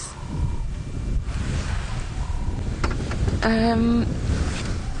oxpeckers.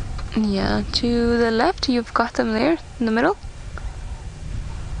 Yeah, to the left, you've got them there, in the middle.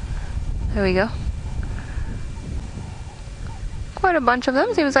 There we go. Quite a bunch of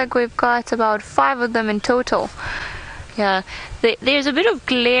them. Seems like we've got about 5 of them in total. Yeah, there's a bit of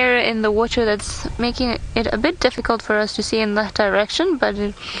glare in the water that's making it a bit difficult for us to see in that direction, but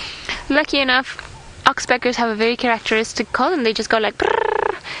lucky enough, oxpeckers have a very characteristic call, and they just go like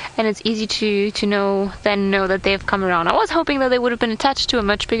brrr, and it's easy to know that they've come around. I was hoping that they would have been attached to a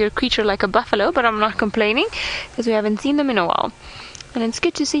much bigger creature like a buffalo, but I'm not complaining because we haven't seen them in a while. And it's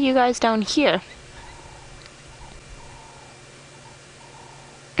good to see you guys down here.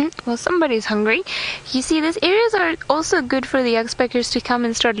 Well, somebody's hungry. You see, these areas are also good for the oxpeckers to come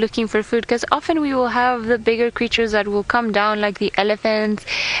and start looking for food, because often we will have the bigger creatures that will come down, like the elephants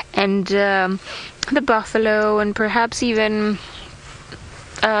and the buffalo, and perhaps even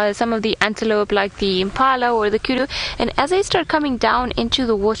some of the antelope like the impala or the kudu. And as they start coming down into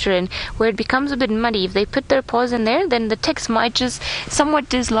the water and where it becomes a bit muddy, if they put their paws in there, then the ticks might just somewhat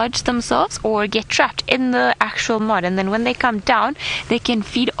dislodge themselves or get trapped in the actual mud, and then when they come down they can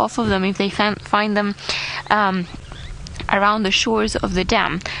feed off of them if they find them around the shores of the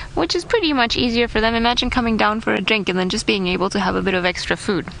dam, which is pretty much easier for them. Imagine coming down for a drink and then just being able to have a bit of extra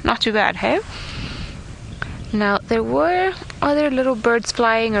food. Not too bad, hey? Now, there were other little birds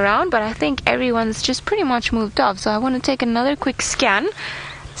flying around, but I think everyone's just pretty much moved off. So I want to take another quick scan,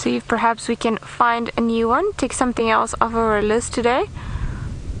 see if perhaps we can find a new one, take something else off of our list today.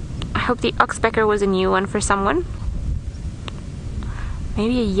 I hope the oxpecker was a new one for someone.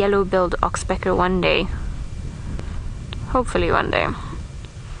 Maybe a yellow-billed oxpecker one day. Hopefully one day.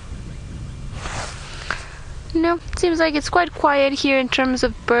 No, seems like it's quite quiet here in terms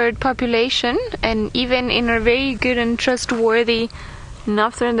of bird population, and even in a very good and trustworthy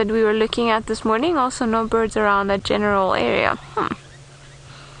Nocturne that we were looking at this morning, also no birds around that general area.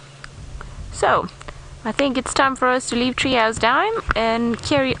 So, I think it's time for us to leave Treehouse Dam and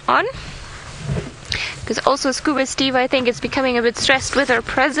carry on. Because also Scuba Steve, I think, is becoming a bit stressed with our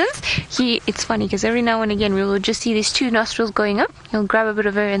presence. It's funny because every now and again we will just see these 2 nostrils going up. He'll grab a bit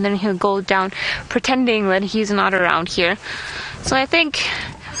of air and then he'll go down, pretending that he's not around here. So I think,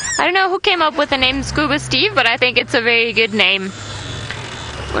 I don't know who came up with the name Scuba Steve, but I think it's a very good name.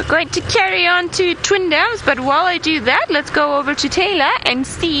 We're going to carry on to Twin Dams, but while I do that, let's go over to Taylor and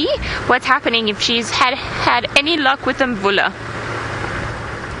see what's happening, if she's had any luck with Mvula.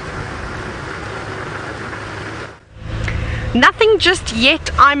 Nothing just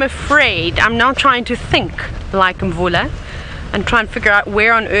yet, I'm afraid. I'm now trying to think like Mvula and try and figure out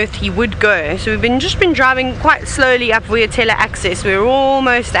where on earth he would go. So we've just been driving quite slowly up Vuyatela Access. We're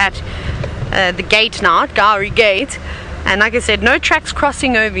almost at the gate now, at Gowrie Gate. And like I said, no tracks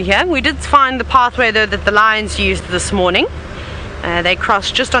crossing over here. We did find the pathway though that the lions used this morning. They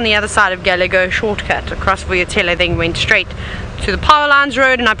crossed just on the other side of Gallagher, shortcut across Vuyatela, then went straight to the Power Lines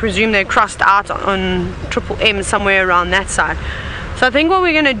Road, and I presume they crossed out on Triple M somewhere around that side. So I think what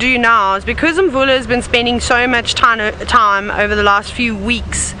we're going to do now is, because Mvula has been spending so much time over the last few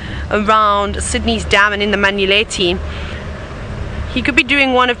weeks around Sydney's Dam and in the Manuleti, he could be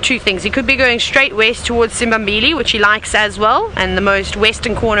doing one of two things. He could be going straight west towards Simbambili, which he likes as well, and the most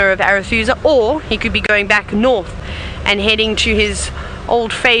western corner of Arathusa, or he could be going back north and heading to his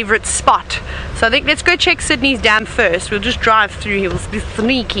old favorite spot. So I think let's go check Sydney's Dam first. We'll just drive through here. We'll be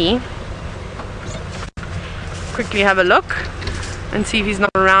sneaky. Quickly have a look and see if he's not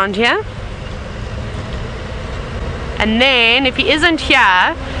around here. And then if he isn't here,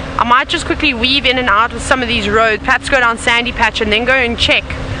 I might just quickly weave in and out with some of these roads. Perhaps go down Sandy Patch and then go and check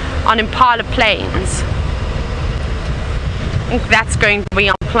on Impala Plains. I think that's going to be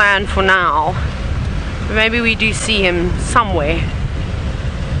our plan for now. Maybe we do see him somewhere.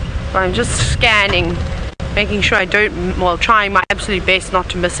 But I'm just scanning, making sure I don't, well, trying my absolute best not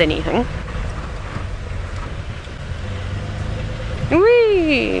to miss anything.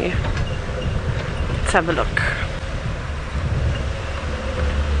 Whee! Let's have a look.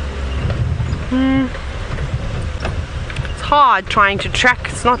 It's hard trying to track.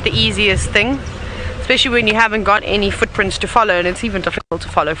 It's not the easiest thing, especially when you haven't got any footprints to follow, and it's even difficult to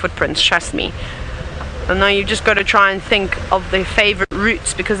follow footprints, trust me. And now you've just got to try and think of their favorite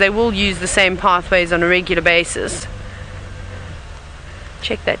routes, because they will use the same pathways on a regular basis.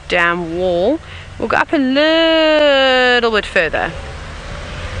 Check that damn wall. We'll go up a little bit further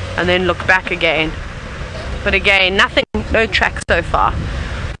and then look back again. But again, nothing, no tracks so far.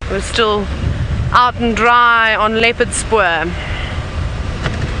 We're still out and dry on Leopard Spoor.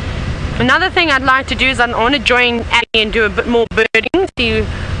 Another thing I'd like to do is I want to join Ali and do a bit more birding, see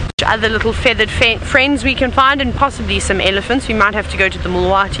which other little feathered friends we can find, and possibly some elephants. We might have to go to the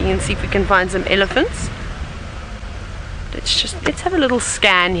Mulwati and see if we can find some elephants. Let's have a little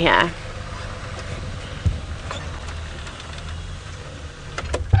scan here.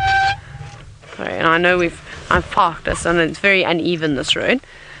 Sorry, and I know I've parked us and it's very uneven, this road,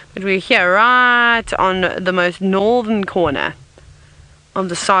 but we're here right on the most northern corner of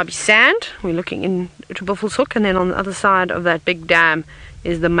the Sabi Sand. We're looking into Buffelshoek, and then on the other side of that big dam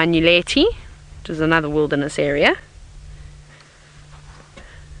is the Manuleti, which is another wilderness area.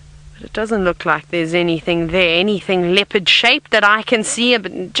 But it doesn't look like there's anything there, anything leopard shaped that I can see.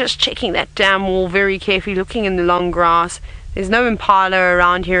 But just checking that dam wall very carefully, looking in the long grass. There's no impala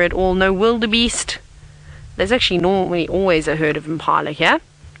around here at all, no wildebeest. There's actually normally always a herd of impala here,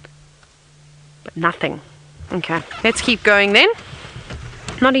 but nothing. Okay, let's keep going then.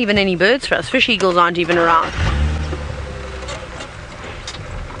 Not even any birds for us. Fish eagles aren't even around.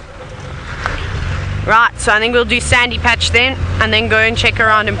 Right, so I think we'll do Sandy Patch then, and then go and check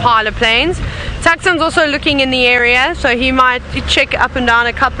around Impala Plains. Saxon's also looking in the area, so he might check up and down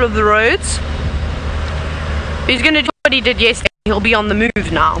a couple of the roads. He's going to do what he did yesterday. He'll be on the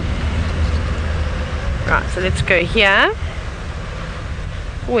move now. Right, so let's go here.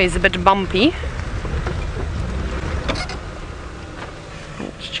 Always a bit bumpy.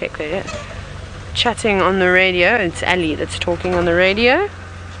 Let's check there. Chatting on the radio. It's Ali that's talking on the radio.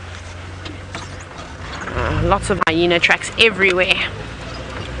 Lots of hyena tracks everywhere.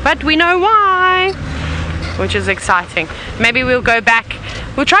 But we know why, which is exciting. Maybe we'll go back.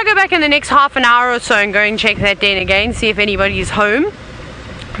 We'll try to go back in the next half an hour or so and go and check that den again, see if anybody's home.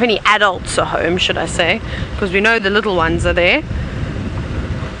 If any adults are home, should I say, because we know the little ones are there.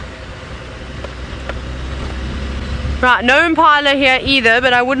 Right, no impala here either,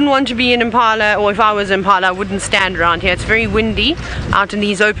 but I wouldn't want to be in impala, or if I was impala, I wouldn't stand around here. It's very windy out in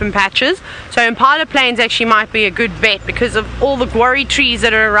these open patches. So Impala Plains actually might be a good bet because of all the guarri trees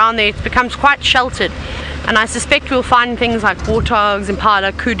that are around there. It becomes quite sheltered. And I suspect we'll find things like warthogs,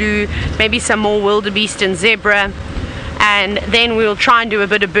 impala, kudu, maybe some more wildebeest and zebra. And then we'll try and do a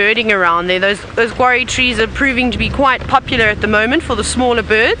bit of birding around there. Those guarri trees are proving to be quite popular at the moment for the smaller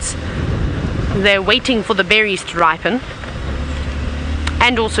birds. They're waiting for the berries to ripen.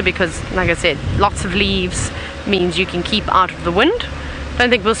 And also because, like I said, lots of leaves means you can keep out of the wind. Don't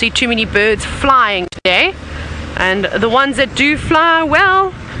think we'll see too many birds flying today. And the ones that do fly,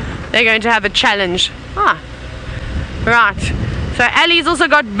 well, they're going to have a challenge. Right. So Ali's also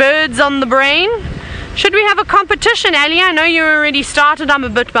got birds on the brain. Should we have a competition, Ali? I know you already started. I'm a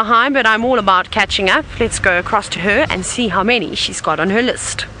bit behind, but I'm all about catching up. Let's go across to her and see how many she's got on her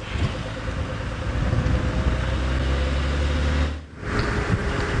list.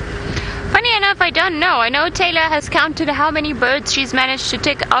 Funny enough, I don't know. I know Taylor has counted how many birds she's managed to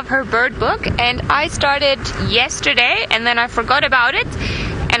tick off her bird book, and I started yesterday and then I forgot about it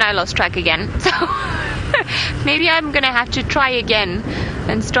and I lost track again. So maybe I'm gonna have to try again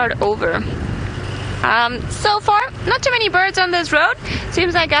and start over. So far, not too many birds on this road.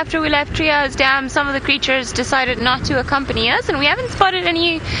 Seems like after we left Tria's Dam, some of the creatures decided not to accompany us, and we haven't spotted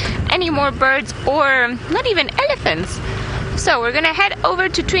any more birds or not even elephants. So we're gonna head over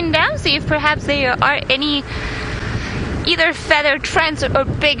to Twin Dam, see if perhaps there are any either feathered friends or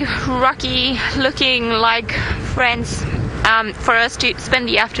big rocky looking like friends for us to spend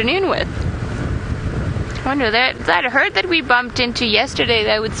the afternoon with. I wonder, that herd that we bumped into yesterday,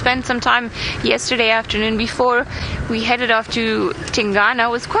 that would spend some time yesterday afternoon before we headed off to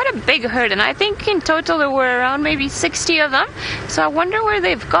Tingana, was quite a big herd, and I think in total there were around maybe 60 of them. So I wonder where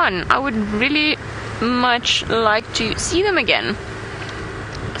they've gone. I would really much like to see them again.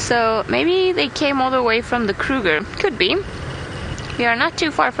 So maybe they came all the way from the Kruger. Could be. We are not too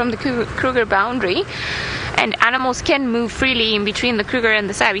far from the Kruger boundary, and animals can move freely in between the Kruger and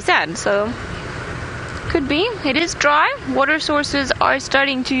the Sabi sand, so could be. It is dry. Water sources are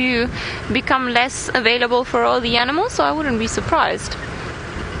starting to become less available for all the animals, so I wouldn't be surprised.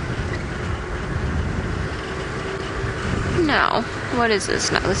 Now, what is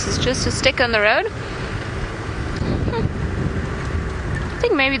this now? This is just a stick on the road. I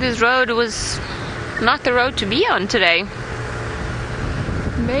think maybe this road was not the road to be on today.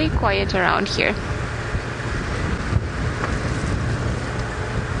 Very quiet around here.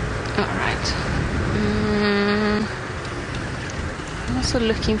 Alright. I'm also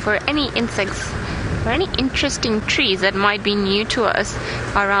looking for any insects or any interesting trees that might be new to us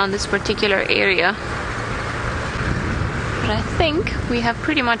around this particular area. But I think we have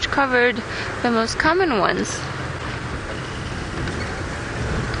pretty much covered the most common ones.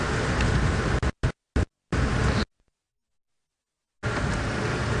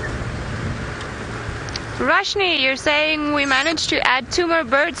 Rashni, you're saying we managed to add 2 more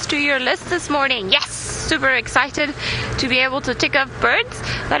birds to your list this morning. Yes! Super excited to be able to tick off birds.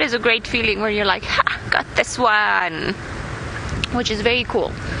 That is a great feeling where you're like, ha! Got this one! Which is very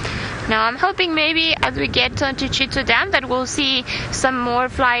cool. Now I'm hoping maybe as we get onto Chitwa Dam that we'll see some more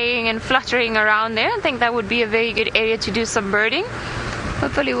flying and fluttering around there. I think that would be a very good area to do some birding.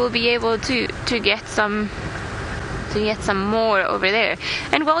 Hopefully we'll be able to get some more over there.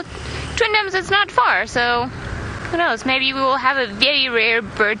 And well, Twin Dams is not far, so who knows, maybe we will have a very rare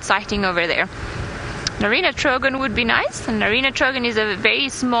bird sighting over there. Narina Trogon would be nice, and Narina Trogon is a very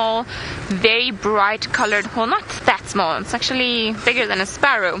small, very bright colored, well, not that small, it's actually bigger than a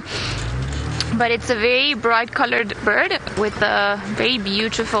sparrow, but it's a very bright colored bird with a very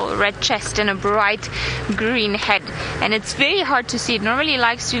beautiful red chest and a bright green head, and it's very hard to see. It normally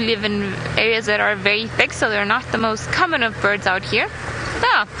likes to live in areas that are very thick, so they're not the most common of birds out here.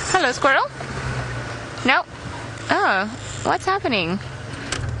 Ah, hello squirrel. No. Oh, what's happening?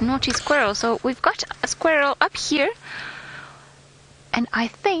 Naughty squirrel. So we've got a squirrel up here, and I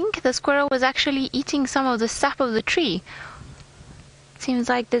think the squirrel was actually eating some of the sap of the tree. Seems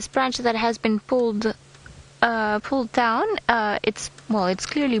like this branch that has been pulled down, it's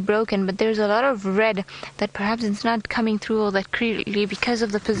clearly broken, but there's a lot of red that perhaps it's not coming through all that clearly because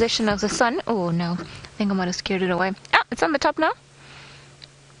of the position of the sun. Oh no, I think I might have scared it away. Ah, it's on the top now.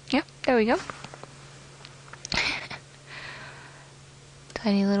 Yeah, there we go.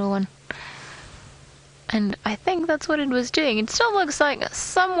 Tiny little one. And I think that's what it was doing. It still looks like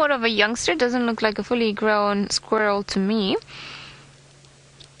somewhat of a youngster. Doesn't look like a fully grown squirrel to me.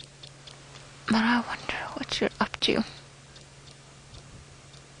 But I wonder what you're up to.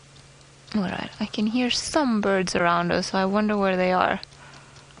 Alright, I can hear some birds around us, so I wonder where they are.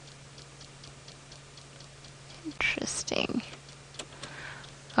 Interesting.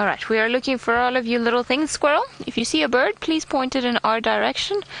 Alright, we are looking for all of you little things, squirrel. If you see a bird, please point it in our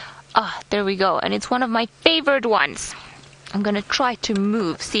direction. Ah, there we go, and it's one of my favorite ones. I'm gonna try to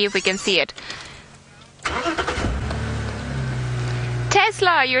move, see if we can see it.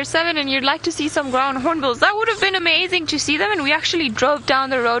 Tesla, you're 7 and you'd like to see some ground hornbills. That would have been amazing to see them, and we actually drove down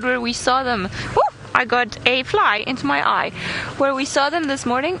the road where we saw them. Woo! I got a fly into my eye. Where we saw them this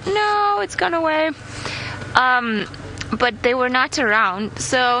morning. No, it's gone away. But they were not around,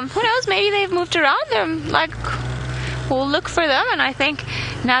 so who knows, maybe they've moved around. They're like, we'll look for them, and I think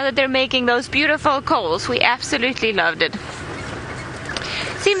now that they're making those beautiful calls, we absolutely loved it.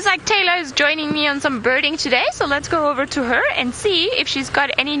 Seems like Taylor is joining me on some birding today, so let's go over to her and see if she's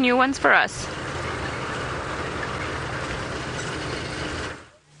got any new ones for us.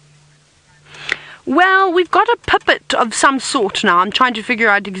 Well, we've got a pipit of some sort now. I'm trying to figure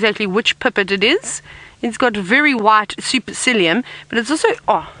out exactly which pipit it is. It's got very white supercilium, but it's also...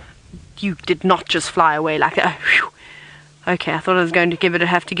 Oh, you did not just fly away like that. Whew. Okay, I thought I was going to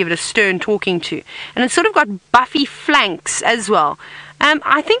have to give it a stern talking to. And it's sort of got buffy flanks as well.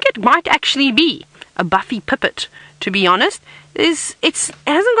 I think it might actually be a buffy pipit, to be honest. It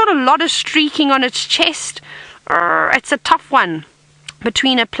hasn't got a lot of streaking on its chest. It's a tough one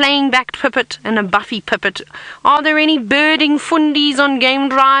between a plain-backed pipit and a buffy pipit. Are there any birding fundies on Game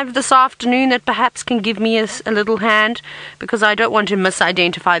Drive this afternoon that perhaps can give me a little hand? Because I don't want to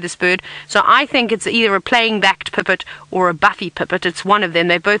misidentify this bird. So I think it's either a has pipit or a buffy pipit. It's one of them.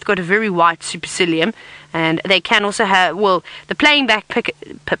 They've both got a very white supercilium, and they can also have, well, the plain-backed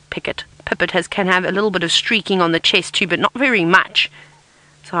pipit can have a little bit of streaking on the chest too, but not very much.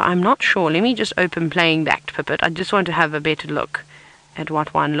 So I'm not sure. Let me just open plain-backed pipit. I just want to have a better look at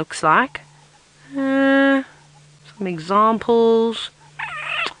what one looks like. Some examples.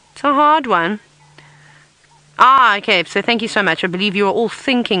 It's a hard one. Okay, so thank you so much. I believe you are all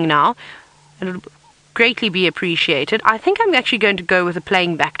thinking now. It'll greatly be appreciated. I think I'm actually going to go with a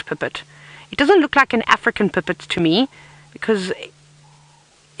plain-backed pipit. It doesn't look like an African pipit to me, because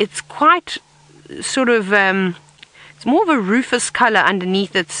it's quite sort of, it's more of a rufous colour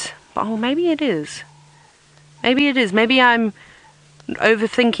underneath its... Oh, maybe it is. Maybe it is. Maybe I'm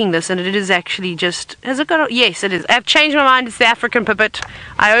overthinking this, and it is actually just... Has it got a... Yes, it is. I've changed my mind. It's the African pipit.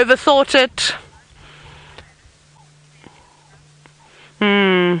 I overthought it.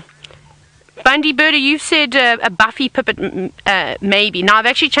 Bundy Birder, you've said a buffy pipit, maybe. Now, I've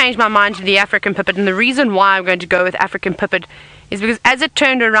actually changed my mind to the African pipit, and the reason why I'm going to go with African pipit is because as it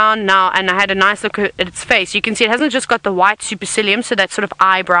turned around now and I had a nice look at its face, you can see it hasn't just got the white supercilium, so that sort of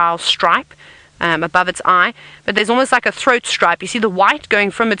eyebrow stripe above its eye, but there's almost like a throat stripe. You see the white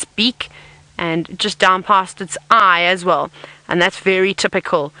going from its beak and just down past its eye as well, and that's very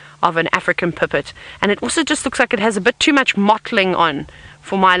typical of an African pipit. And it also just looks like it has a bit too much mottling on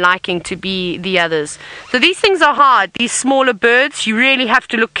for my liking to be the others. So these things are hard. These smaller birds, you really have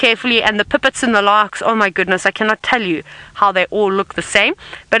to look carefully, and the pipits and the larks, oh my goodness, I cannot tell you how they all look the same,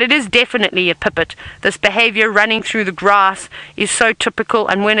 but it is definitely a pipit. This behavior running through the grass is so typical,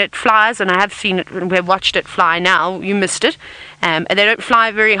 and when it flies, and I have seen it, we've watched it fly now, you missed it, and they don't fly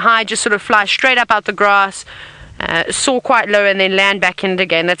very high, just sort of fly straight up out the grass, soar quite low and then land back in it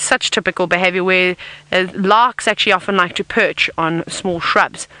again. That's such typical behavior, where larks actually often like to perch on small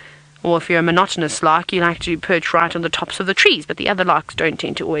shrubs, or if you're a monotonous lark, you like to perch right on the tops of the trees, but the other larks don't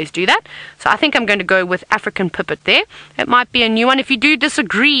tend to always do that. So I think I'm going to go with African pipit there. It might be a new one. If you do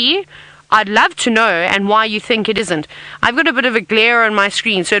disagree, I'd love to know, and why you think it isn't. I've got a bit of a glare on my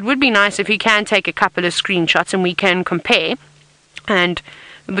screen, so it would be nice if you can take a couple of screenshots and we can compare.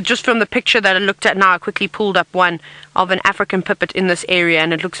 But just from the picture that I looked at now, I quickly pulled up one of an African pipit in this area,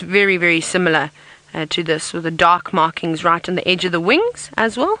 and it looks very, very similar to this, with the dark markings right on the edge of the wings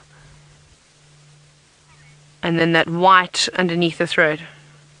as well. And then that white underneath the throat.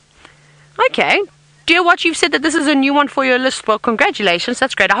 Okay. Dear Watch, you've said that this is a new one for your list. Well, congratulations.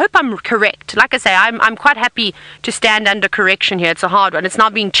 That's great. I hope I'm correct. Like I say, I'm quite happy to stand under correction here. It's a hard one. It's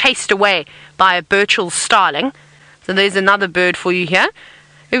not being chased away by a Burchell starling. So there's another bird for you here.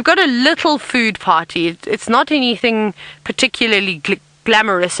 We've got a little food party. It's not anything particularly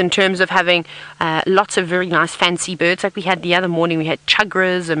glamorous in terms of having lots of very nice fancy birds. Like we had the other morning, we had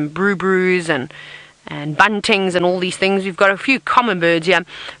chugras and brubroos and buntings and all these things. We've got a few common birds here,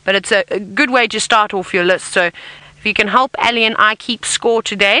 but it's a good way to start off your list. So if you can help Ali and I keep score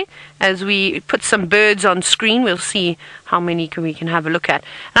today as we put some birds on screen, we'll see how many we can have a look at.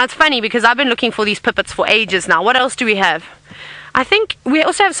 Now it's funny because I've been looking for these pipits for ages now. What else do we have? I think we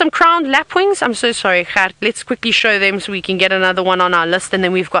also have some crowned lapwings. I'm so sorry, Gert. Let's quickly show them so we can get another one on our list, and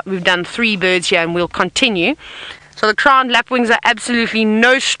then we've done 3 birds here, and we'll continue. So the crowned lapwings are absolutely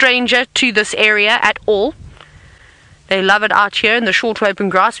no stranger to this area at all. They love it out here in the short open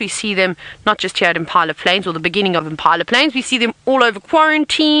grass. We see them not just here at Impala Plains, or the beginning of Impala Plains. We see them all over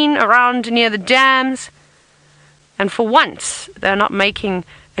Quarantine, around near the dams. And for once, they're not making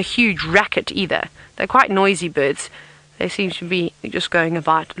a huge racket either. They're quite noisy birds. They seem to be just going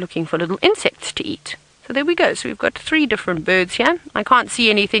about looking for little insects to eat. So there we go. So we've got 3 different birds here. I can't see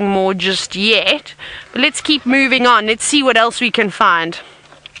anything more just yet. But let's keep moving on. Let's see what else we can find.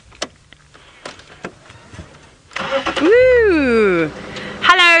 Woo!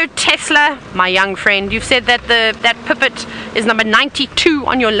 Hello, So Tesla, my young friend, you've said that that pipit is number 92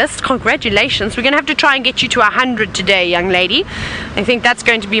 on your list. Congratulations. We're going to have to try and get you to 100 today, young lady. I think that's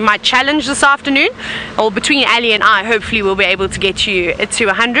going to be my challenge this afternoon. Or between Ali and I, hopefully we'll be able to get you to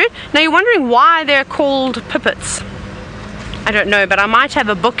 100. Now you're wondering why they're called pipits. I don't know, but I might have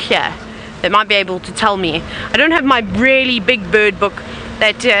a book here that might be able to tell me. I don't have my really big bird book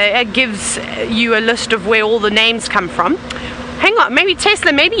that gives you a list of where all the names come from. Hang on, maybe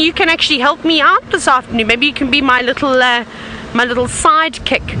Tesla, maybe you can actually help me out this afternoon. Maybe you can be my little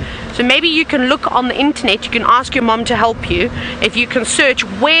sidekick. So maybe you can look on the internet, you can ask your mom to help you. If you can search,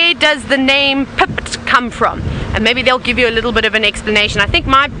 where does the name pipit come from? And maybe they'll give you a little bit of an explanation. I think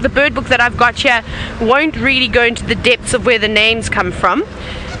the bird book that I've got here won't really go into the depths of where the names come from.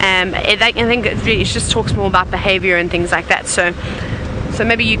 I think it just talks more about behavior and things like that. So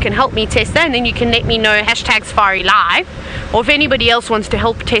maybe you can help me, Tesla, and then you can let me know #Safari Live. Or if anybody else wants to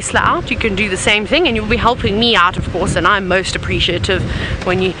help Tesla out, you can do the same thing, and you'll be helping me out, of course, and I'm most appreciative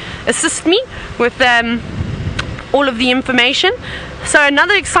when you assist me with all of the information. So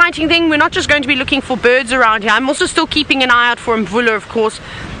another exciting thing, we're not just going to be looking for birds around here. I'm also still keeping an eye out for Mvula, of course.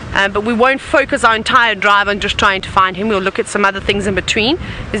 But we won't focus our entire drive on just trying to find him. We'll look at some other things in between.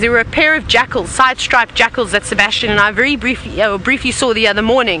 There were a pair of jackals, side-striped jackals, that Sebastian and I very briefly saw the other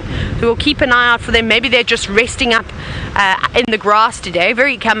morning. So we'll keep an eye out for them. Maybe they're just resting up in the grass today.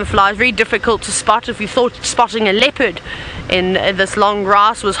 Very camouflaged, very difficult to spot. If you thought spotting a leopard in this long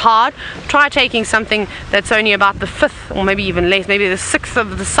grass was hard, try taking something that's only about the 5th, or maybe even less, maybe the 6th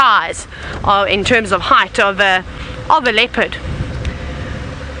of the size in terms of height of a leopard.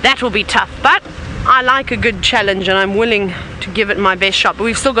 That will be tough, but I like a good challenge and I'm willing to give it my best shot. But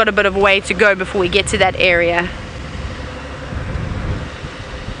we've still got a bit of a way to go before we get to that area.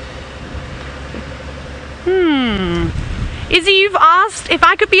 Izzy, you've asked if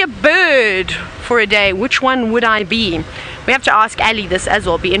I could be a bird for a day, which one would I be? We have to ask Ali this as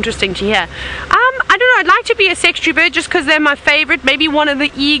well. It'll be interesting to hear. I don't know, I'd like to be a sexy bird just because they're my favorite. Maybe one of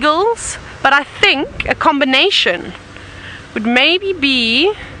the eagles, but I think a combination would maybe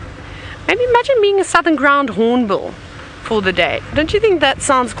be, imagine being a southern ground hornbill for the day. Don't you think that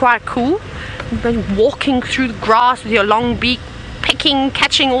sounds quite cool? Walking through the grass with your long beak, picking,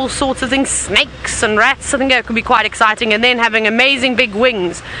 catching all sorts of things, snakes and rats. I think that could be quite exciting. And then having amazing big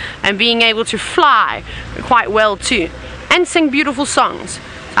wings and being able to fly quite well too. And sing beautiful songs.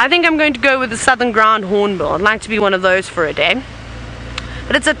 I think I'm going to go with the southern ground hornbill. I'd like to be one of those for a day.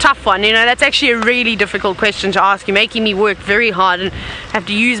 But it's a tough one, you know, that's actually a really difficult question to ask. You're making me work very hard and have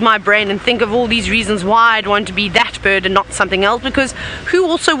to use my brain and think of all these reasons why I'd want to be that bird and not something else, because who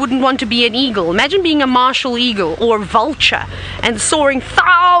also wouldn't want to be an eagle? Imagine being a martial eagle or a vulture and soaring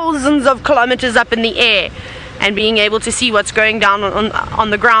thousands of kilometers up in the air and being able to see what's going down on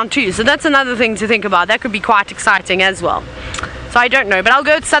the ground too. So that's another thing to think about. That could be quite exciting as well. So I don't know, but I'll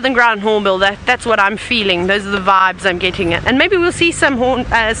go with southern ground hornbill. That's what I'm feeling. Those are the vibes I'm getting at. And maybe we'll see some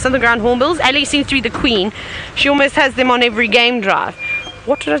southern ground hornbills. Ali seems to be the queen. She almost has them on every game drive.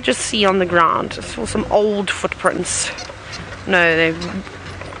 What did I just see on the ground? I saw some old footprints. No, they're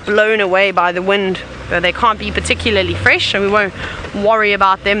blown away by the wind. So they can't be particularly fresh, and we won't worry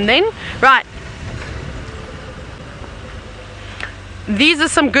about them then. Right. These are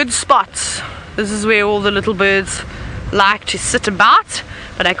some good spots. This is where all the little birds like to sit about,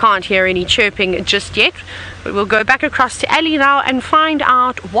 but I can't hear any chirping just yet. But we'll go back across to Ali now and find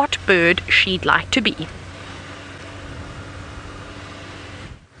out what bird she'd like to be.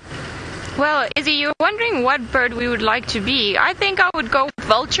 Well, Izzy, you're wondering what bird we would like to be. I think I would go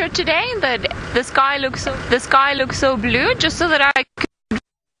vulture today. That the sky looks so blue, just so that I could.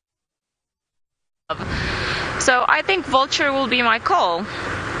 So I think vulture will be my call.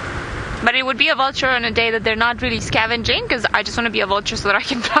 But it would be a vulture on a day that they're not really scavenging, because I just want to be a vulture so that I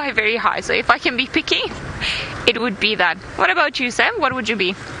can fly very high. So if I can be picky, it would be that. What about you, Sam? What would you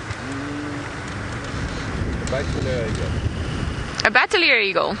be? A battalier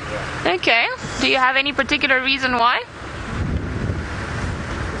eagle. Yeah. Okay. Do you have any particular reason why?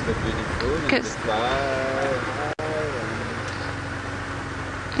 Because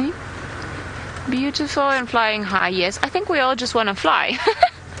beautiful and flying high. Yes, I think we all just want to fly.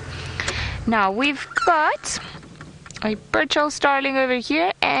 Now we've got a bird-tailed starling over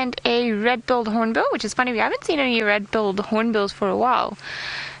here and a red-billed hornbill, which is funny, we haven't seen any red-billed hornbills for a while.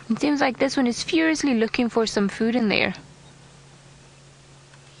 It seems like this one is furiously looking for some food in there.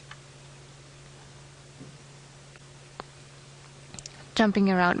 Jumping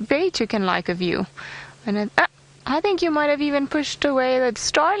around, very chicken-like of you. And I think you might have even pushed away that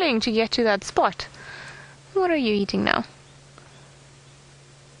starling to get to that spot. What are you eating now?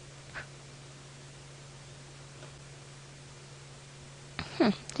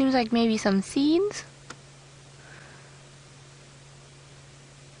 Seems like maybe some seeds.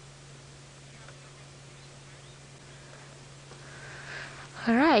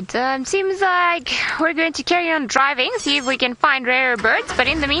 Alright, seems like we're going to carry on driving, see if we can find rarer birds, but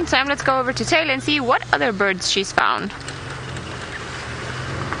in the meantime let's go over to Taylor and see what other birds she's found.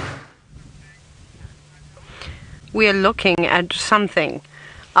 We're looking at something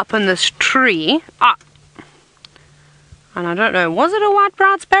up in this tree. And I don't know, was it a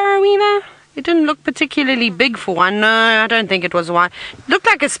white-browed sparrow either? It didn't look particularly big for one. No, I don't think it was a white. It looked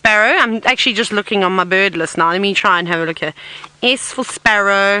like a sparrow. I'm actually just looking on my bird list now. Let me try and have a look here. S for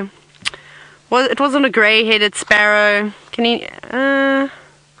sparrow. Well, it wasn't a grey-headed sparrow. Can you... I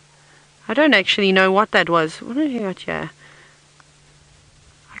don't actually know what that was. What have you got here?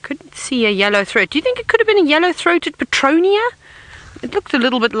 I couldn't see a yellow throat. Do you think it could have been a yellow-throated petronia? It looked a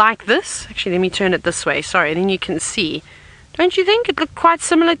little bit like this. Actually, let me turn it this way. Sorry, then you can see. Don't you think it looked quite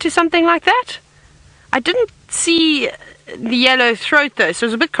similar to something like that? I didn't see the yellow throat though, so it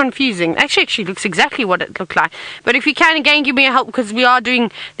was a bit confusing. Actually looks exactly what it looked like. But if you can, again, give me a help, because we are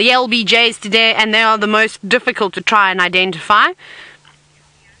doing the LBJs today and they are the most difficult to try and identify.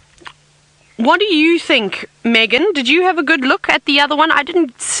 What do you think, Megan? Did you have a good look at the other one? I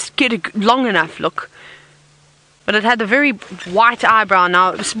didn't get a long enough look. But it had a very white eyebrow.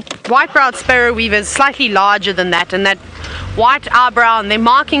 Now, white-browed sparrow weaver is slightly larger than that, and that white eyebrow and their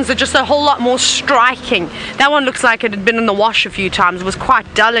markings are just a whole lot more striking. That one looks like it had been in the wash a few times. It was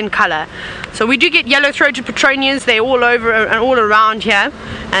quite dull in color. So we do get yellow-throated petronias. They're all over and all around here,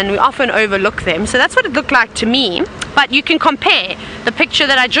 and we often overlook them. So that's what it looked like to me. But you can compare the picture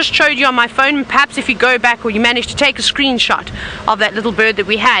that I just showed you on my phone. Perhaps if you go back or you manage to take a screenshot of that little bird that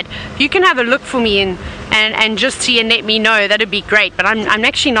we had, you can have a look for me and just see and let me know. That'd be great. But I'm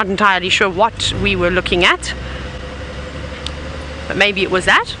actually not entirely sure what we were looking at. But maybe it was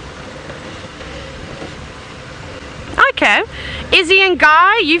that. Okay. Izzy and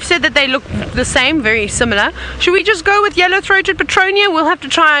Guy, you've said that they look the same, very similar. Should we just go with yellow-throated petronia? We'll have to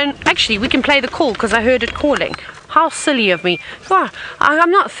try and... Actually, we can play the call because I heard it calling. How silly of me. Oh,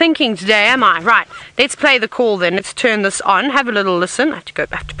 I'm not thinking today, am I? Right, let's play the call then. Let's turn this on. Have a little listen. I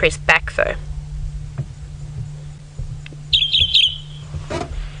have to press back though.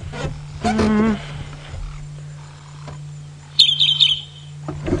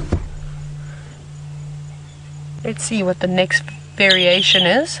 Let's see what the next variation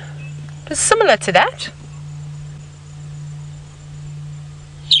is. It's similar to that.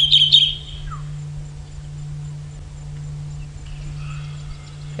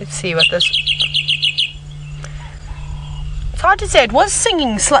 Let's see what this... It's hard to say. It was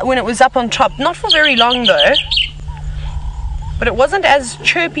singing when it was up on top. Not for very long though. But it wasn't as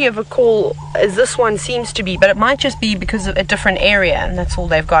chirpy of a call as this one seems to be. But it might just be because of a different area, and that's all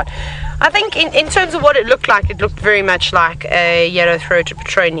they've got. I think in terms of what it looked like, it looked very much like a yellow-throated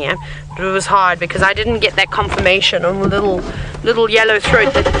petronia. But it was hard because I didn't get that confirmation on the little yellow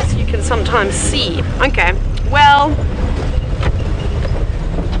throat that you can sometimes see. Okay, well...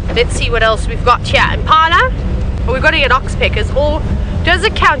 Let's see what else we've got here. Impala. Oh, we've got to get oxpeckers. Or does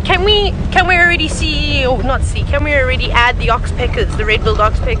it count? Can we already see, or not see, can we already add the oxpeckers, the red-billed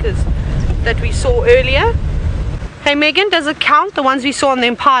oxpeckers that we saw earlier? Hey Megan, does it count, the ones we saw on the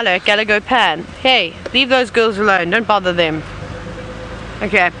Impala at Gallagher Pan? Hey, leave those girls alone. Don't bother them.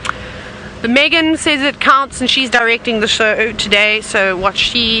 Okay. The Megan says it counts and she's directing the show today, so what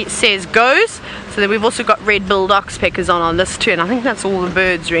she says goes. So then we've also got red-billed oxpeckers on our list too, and I think that's all the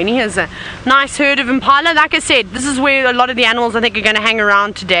birds really. Here's a nice herd of impala. Like I said, this is where a lot of the animals I think are going to hang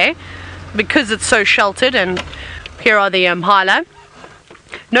around today because it's so sheltered, and here are the impala.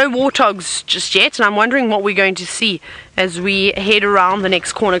 No warthogs just yet, and I'm wondering what we're going to see as we head around the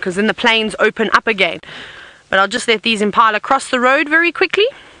next corner, because then the plains open up again. But I'll just let these impala cross the road very quickly.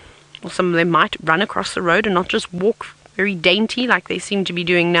 Or some of them might run across the road and not just walk very dainty like they seem to be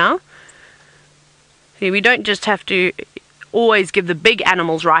doing now. See, we don't just have to always give the big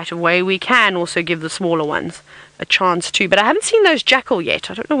animals right of way. We can also give the smaller ones a chance too. But I haven't seen those jackal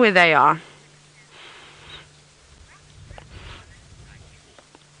yet. I don't know where they are.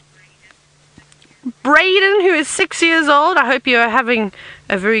 Brayden, who is 6 years old, I hope you are having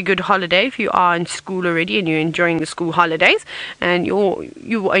a very good holiday. If you are in school already and you're enjoying the school holidays, and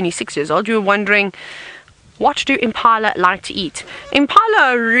you're only 6 years old, you're wondering, what do impala like to eat?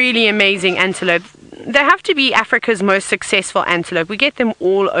 Impala are really amazing antelope. They have to be Africa's most successful antelope. We get them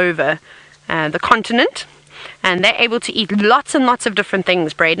all over the continent, and they're able to eat lots and lots of different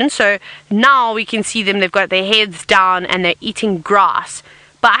things, Brayden. So now we can see them, they've got their heads down and they're eating grass.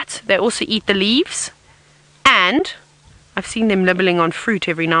 But they also eat the leaves and I've seen them nibbling on fruit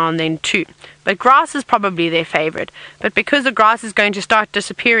every now and then too. But grass is probably their favorite. But because the grass is going to start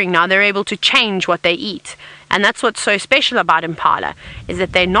disappearing now, they're able to change what they eat. And that's what's so special about impala, is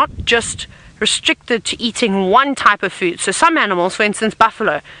that they're not just restricted to eating one type of food. So some animals, for instance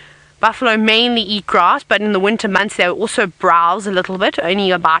buffalo mainly eat grass, but in the winter months they also browse a little bit.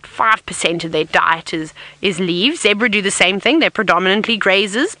 Only about 5% of their diet is leaves. Zebra do the same thing. They're predominantly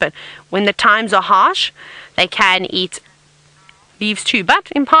grazers, but when the times are harsh, they can eat leaves too.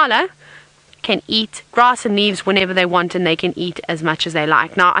 But impala can eat grass and leaves whenever they want, and they can eat as much as they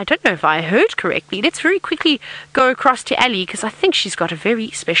like. Now, I don't know if I heard correctly. Let's very quickly go across to Ali, because I think she's got a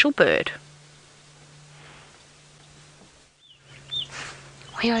very special bird.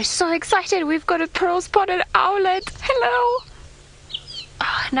 We are so excited. We've got a pearl-spotted owlet. Hello.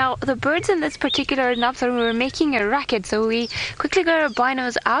 Now, the birds in this particular nuptial were making a racket, so we quickly got our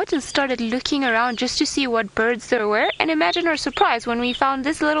binos out and started looking around just to see what birds there were. And imagine our surprise when we found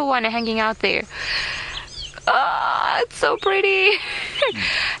this little one hanging out there. It's so pretty.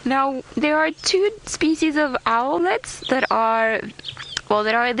 Now, there are two species of owlets that are... Well,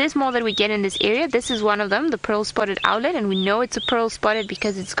 there are this more that we get in this area. This is one of them, the pearl-spotted owlet, and we know it's a pearl-spotted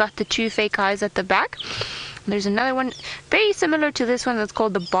because it's got the two fake eyes at the back. There's another one very similar to this one that's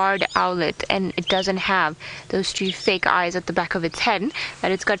called the barred owlet, and it doesn't have those two fake eyes at the back of its head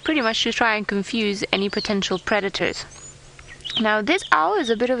that it's got pretty much to try and confuse any potential predators. Now, this owl is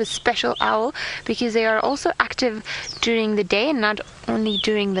a bit of a special owl because they are also active during the day and not only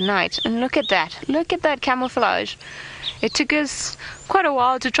during the night. And look at that camouflage. It took us quite a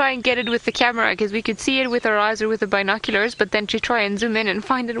while to try and get it with the camera because we could see it with our eyes or with the binoculars, but then to try and zoom in and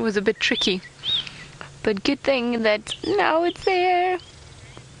find it was a bit tricky. But good thing that now it's there.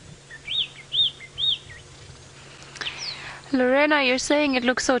 Lorena, you're saying it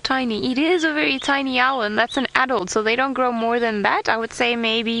looks so tiny. It is a very tiny owl, and that's an adult, so they don't grow more than that. I would say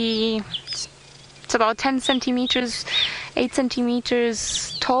maybe it's about 10 centimeters, 8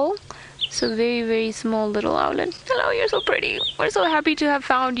 centimeters tall. So very, very small little owlet. Hello, you're so pretty. We're so happy to have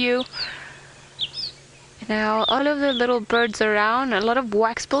found you. Now, all of the little birds around, a lot of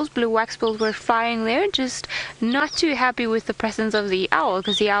waxbills, blue waxbills were flying there, just not too happy with the presence of the owl,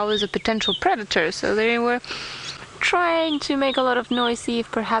 because the owl is a potential predator. So they were trying to make a lot of noise, see if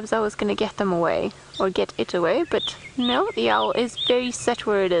perhaps I was going to get them away, or get it away, but no, the owl is very set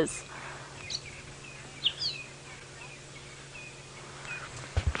where it is.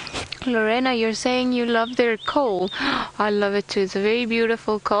 Lorena, you're saying you love their call. I love it too. It's a very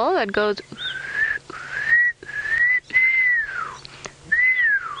beautiful call that goes...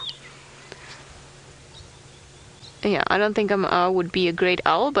 Yeah, I don't think would be a great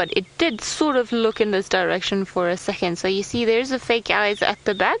owl, but it did sort of look in this direction for a second. So you see there's the fake eyes at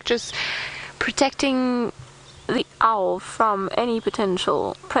the back, just protecting the owl from any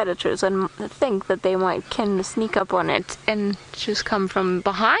potential predators and think that they can sneak up on it and just come from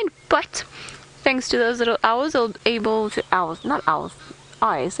behind. But thanks to those little owls, they're able to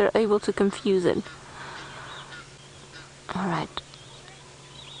eyes, they're able to confuse it. All right.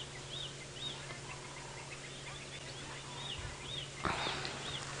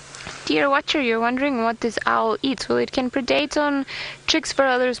 Dear watcher, you're wondering what this owl eats. Well, it can predate on chicks for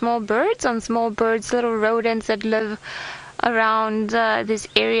other small birds, little rodents that live around this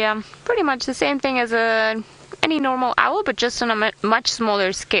area. Pretty much the same thing as any normal owl, but just on a much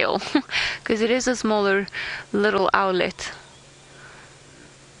smaller scale, because it is a smaller little owlet.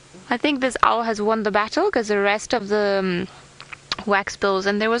 I think this owl has won the battle, because the rest of the waxbills,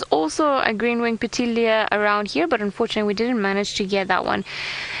 and there was also a green-winged petilia around here, but unfortunately we didn't manage to get that one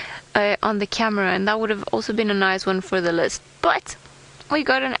on the camera, and that would have also been a nice one for the list. But we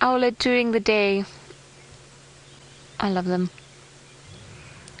got an owlet during the day. I love them.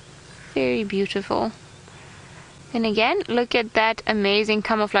 Very beautiful. And again, look at that amazing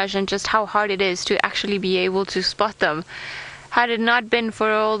camouflage and just how hard it is to actually be able to spot them. Had it not been for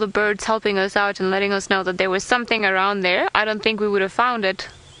all the birds helping us out and letting us know that there was something around there, I don't think we would have found it.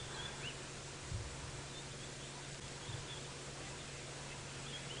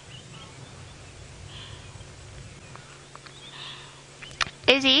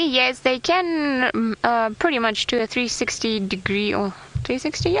 Izzy, yes, they can pretty much do a 360 degree, or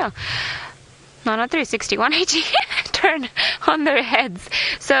 360, yeah. No, not 360, 180 turn on their heads.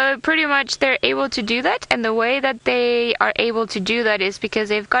 So pretty much they're able to do that, and the way that they are able to do that is because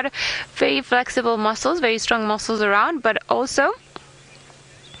they've got very flexible muscles, very strong muscles around, but also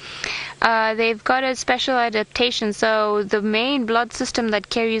they've got a special adaptation. So the main blood system that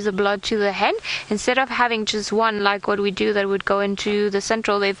carries the blood to the head, instead of having just one like what we do that would go into the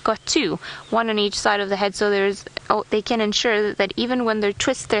central, they've got two, one on each side of the head. So they can ensure that even when they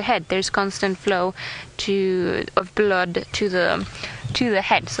twist their head, there's constant flow of blood to the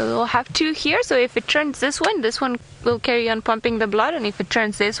head. So they'll have two here. So if it turns this one will carry on pumping the blood, and if it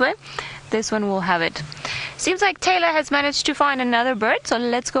turns this one will have it. Seems like Taylor has managed to find another bird, so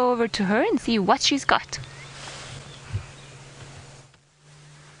let's go over to her and see what she's got.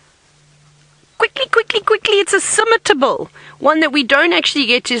 Quickly, it's a summitable. One that we don't actually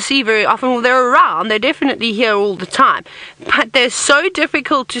get to see very often. Well, they're around, they're definitely here all the time, but they're so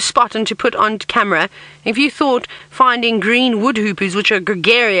difficult to spot and to put on camera. If you thought finding green woodhoopers, which are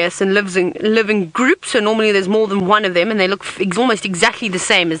gregarious and live in groups, so normally there's more than one of them and they look almost exactly the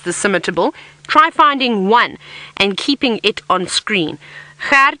same as the summitable, try finding one and keeping it on screen.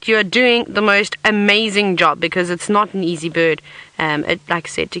 Gert, you're doing the most amazing job, because it's not an easy bird, like I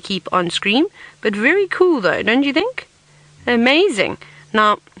said, to keep on screen. But very cool though, don't you think? Amazing.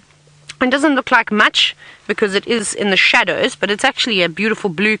 Now, it doesn't look like much because it is in the shadows, but it's actually a beautiful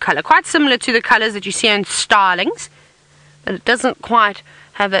blue color, quite similar to the colors that you see on starlings, but it doesn't quite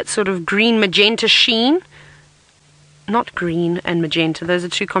have that sort of green magenta sheen. Not green and magenta, those are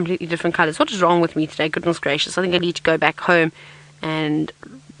two completely different colors. What is wrong with me today? Goodness gracious, I think I need to go back home and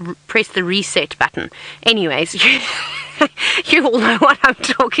press the reset button. Anyways, you all know what I'm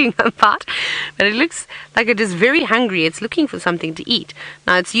talking about. But it looks like it is very hungry. It's looking for something to eat.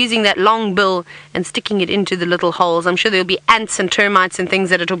 Now it's using that long bill and sticking it into the little holes. I'm sure there'll be ants and termites and things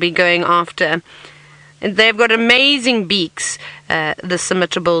that it'll be going after. And they've got amazing beaks, the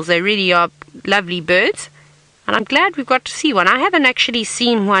summittables. They really are lovely birds. And I'm glad we've got to see one. I haven't actually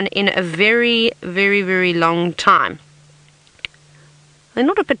seen one in a very, very, very long time. They're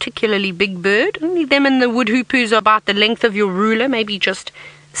not a particularly big bird. Only them and the woodhoopers are about the length of your ruler, maybe just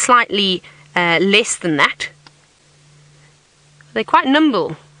slightly less than that. They're quite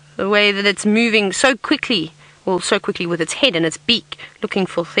nimble, the way that it's moving so quickly, well, so quickly with its head and its beak, looking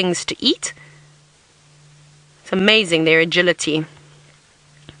for things to eat. It's amazing, their agility.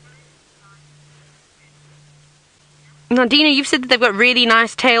 Now, Dina, you've said that they've got really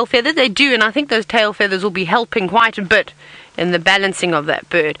nice tail feathers. They do, and I think those tail feathers will be helping quite a bit in the balancing of that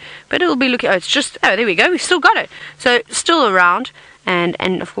bird. But it'll be looking, oh, there we go, we've still got it. So, still around, and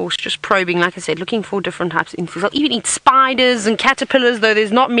of course, just probing, like I said, looking for different types of insects. They'll even eat spiders and caterpillars, though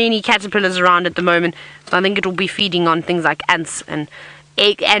there's not many caterpillars around at the moment. So I think it'll be feeding on things like ants and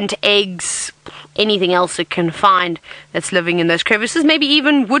ant eggs, anything else it can find that's living in those crevices. Maybe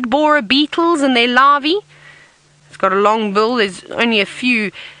even wood borer beetles and their larvae. It's got a long bill. There's only a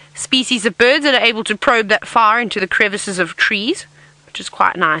few species of birds that are able to probe that far into the crevices of trees, which is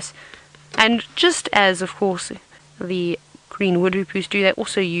quite nice. And just as, of course, the green woodhoopers do, they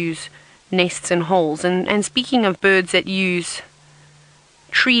also use nests and holes. And speaking of birds that use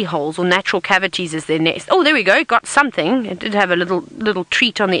tree holes or natural cavities as their nest. Oh, there we go, got something. It did have a little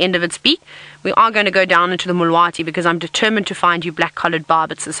treat on the end of its beak. We are going to go down into the Mulwati because I'm determined to find you black-collared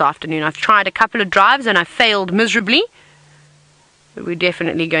barbets this afternoon. I've tried a couple of drives and I failed miserably. But we're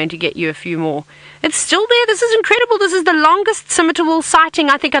definitely going to get you a few more. It's still there. This is incredible. This is the longest summitable sighting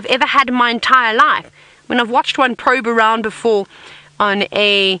I think I've ever had in my entire life. When I've watched one probe around before on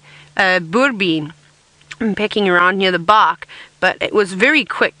a boerbean, pecking around near the bark, but it was very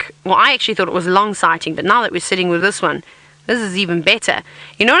quick. Well, I actually thought it was long sighting, but now that we're sitting with this one, this is even better.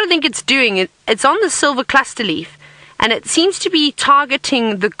 You know what I think it's doing? It's on the silver cluster leaf, and it seems to be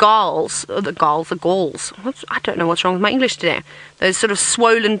targeting the galls. I don't know what's wrong with my English today. Those sort of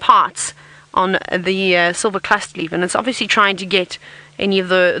swollen parts on the silver cluster leaf, and it's obviously trying to get any of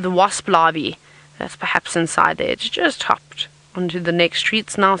the wasp larvae that's perhaps inside there. It's just hopped onto the next tree.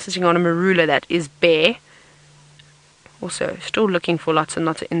 It's now sitting on a marula that is bare. Also, still looking for lots and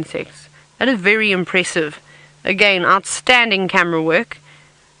lots of insects. That is very impressive. Again, outstanding camera work.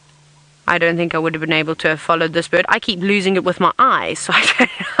 I don't think I would have been able to have followed this bird. I keep losing it with my eyes, so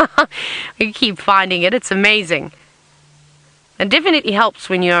I keep finding it. It's amazing. It definitely helps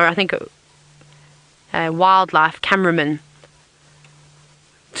when you're, I think, a wildlife cameraman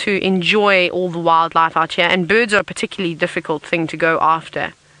to enjoy all the wildlife out here. And birds are a particularly difficult thing to go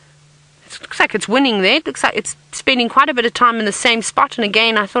after. It looks like it's winning there. It looks like it's spending quite a bit of time in the same spot. And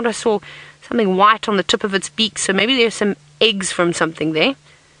again, I thought I saw something white on the tip of its beak. So maybe there's some eggs from something there.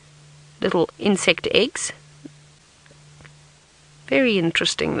 Little insect eggs. Very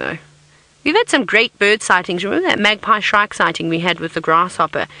interesting though. We've had some great bird sightings. Remember that magpie shrike sighting we had with the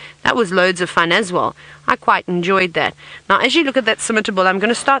grasshopper? That was loads of fun as well. I quite enjoyed that. Now, as you look at that scimitar, I'm going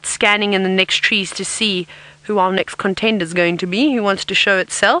to start scanning in the next trees to see who our next contender is going to be, who wants to show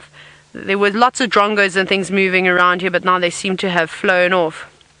itself. There were lots of drongos and things moving around here, but now they seem to have flown off.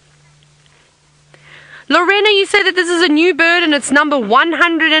 Lorena, you say that this is a new bird and it's number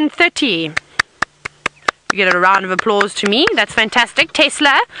 130. You get a round of applause to me. That's fantastic.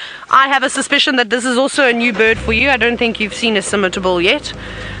 Tesla, I have a suspicion that this is also a new bird for you. I don't think you've seen a scimitar yet,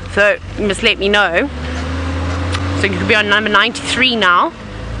 so you must let me know. So you could be on number 93 now.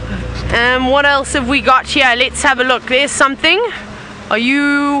 What else have we got here? Let's have a look. There's something.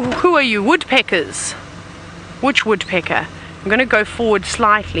 Who are you? Woodpeckers. Which woodpecker? I'm going to go forward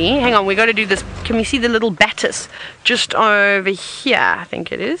slightly. Hang on, we got to do this. Can we see the little batis just over here? I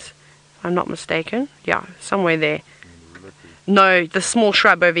think it is, if I'm not mistaken. Yeah, somewhere there. No, the small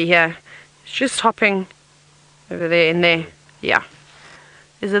shrub over here. It's just hopping over there and there. Yeah.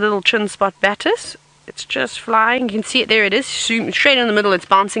 There's a little chin spot batis. It's just flying. You can see it. There it is. Straight in the middle. It's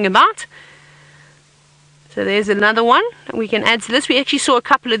bouncing about. So there's another one that we can add to this. We actually saw a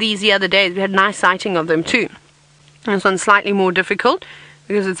couple of these the other day. We had a nice sighting of them too. This one's slightly more difficult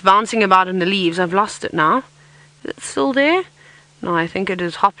because it's bouncing about in the leaves. I've lost it now. Is it still there? No, I think it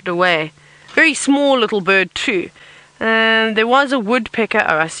has hopped away. Very small little bird too. There was a woodpecker.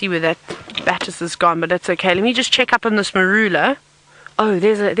 Oh, I see where that batis is gone, but that's okay. Let me just check up on this marula. Oh,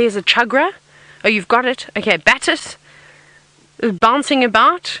 there's a chugra. Oh, you've got it. Okay, batis is bouncing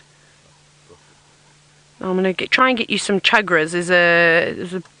about. I'm going to try and get you some chugras. There's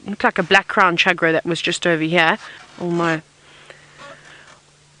a looks like a black crown chugra that was just over here. Oh no.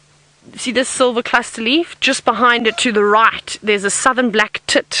 See this silver cluster leaf? Just behind it to the right, there's a southern black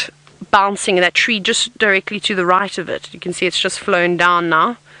tit bouncing in that tree just directly to the right of it. You can see it's just flown down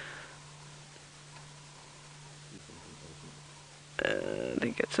now. I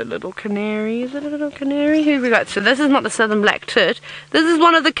think it's a little canary. Is it a little canary? Who have we got? So this is not the southern black tit. This is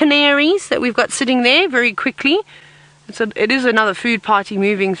one of the canaries that we've got sitting there very quickly. It is another food party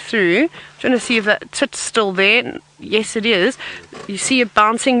moving through. I'm trying to see if that tit's still there. Yes, it is. You see it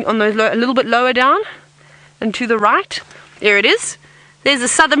bouncing on those a little bit lower down and to the right. There it is. There's a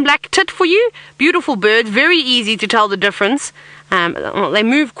southern black tit for you. Beautiful birds. Very easy to tell the difference. They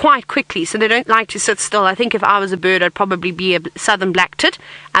move quite quickly, so they don't like to sit still. I think if I was a bird, I'd probably be a southern black tit.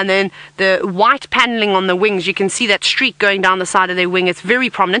 And then the white paneling on the wings, you can see that streak going down the side of their wing. It's very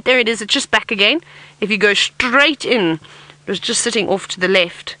prominent. There it is. It's just back again. If you go straight in, it was just sitting off to the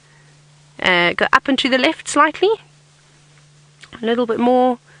left. Go up and to the left slightly. A little bit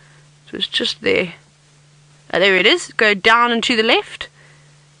more. So it's just there. There it is. Go down and to the left.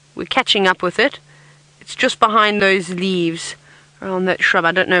 We're catching up with it. It's just behind those leaves on that shrub.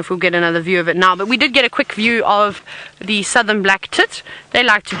 I don't know if we'll get another view of it now, but we did get a quick view of the southern black tit. They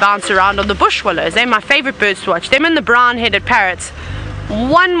like to bounce around on the bush swallows. They're my favorite birds to watch. Them and the brown-headed parrots.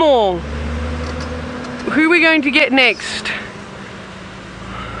 One more. Who are we going to get next?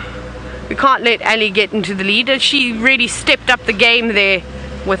 We can't let Ali get into the lead. She really stepped up the game there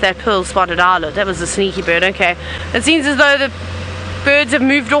with that pearl-spotted owlet. That was a sneaky bird. Okay. It seems as though the birds have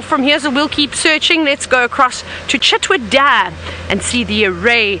moved off from here, so we'll keep searching. Let's go across to Chitwa Dam and see the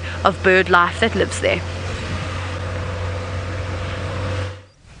array of bird life that lives there.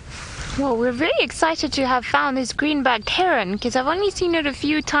 Well, we're very excited to have found this green-backed heron because I've only seen it a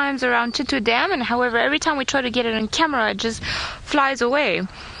few times around Chitwa Dam, and however every time we try to get it on camera it just flies away.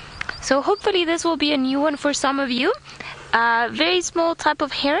 So hopefully this will be a new one for some of you. Very small type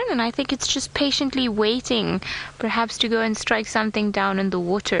of heron, and I think it's just patiently waiting perhaps to go and strike something down in the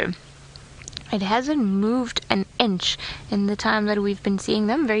water. It hasn't moved an inch in the time that we've been seeing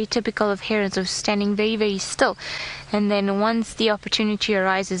them. Very typical of herons, of standing very, very still, and then once the opportunity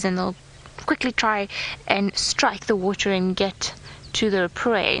arises, and they'll quickly try and strike the water and get to their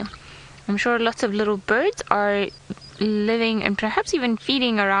prey. I'm sure lots of little birds are living and perhaps even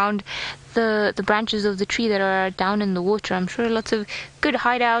feeding around the branches of the tree that are down in the water. I'm sure lots of good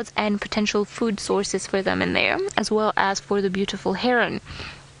hideouts and potential food sources for them in there, as well as for the beautiful heron.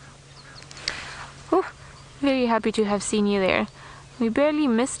 Oh, very happy to have seen you there. We barely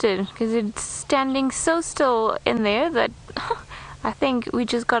missed it because it's standing so still in there that I think we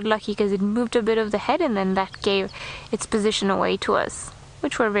just got lucky because it moved a bit of the head, and then that gave its position away to us,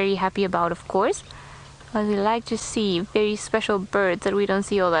 which we're very happy about, of course, as we like to see very special birds that we don't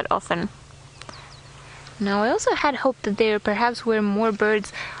see all that often. Now, I also had hoped that there perhaps were more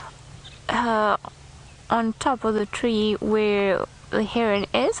birds on top of the tree where the heron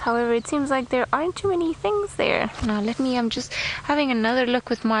is. However, it seems like there aren't too many things there. Now I'm just having another look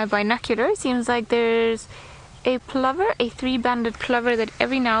with my binocular. Seems like there's a plover, a 3-banded plover that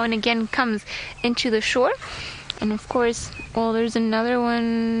every now and again comes into the shore. And of course, there's another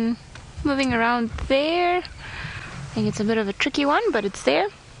one moving around there. I think it's a bit of a tricky one, but it's there.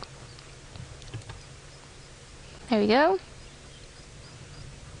 There we go.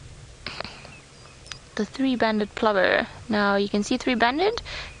 The 3-banded plover. Now you can see 3-banded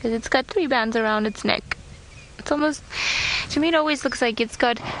because it's got 3 bands around its neck. It's almost, to me it always looks like it's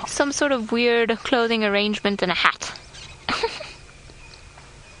got some sort of weird clothing arrangement and a hat.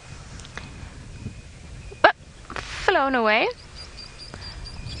 But flown away.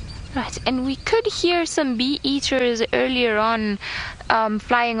 Right, and we could hear some bee eaters earlier on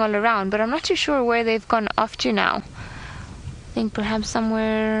flying all around, but I'm not too sure where they've gone off to now. I think perhaps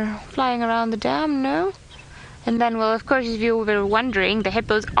somewhere flying around the dam, no? And then, well, of course, if you were wondering, the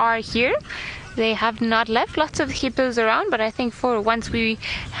hippos are here. They have not left. Lots of hippos around, but I think for once we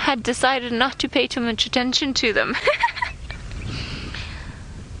had decided not to pay too much attention to them.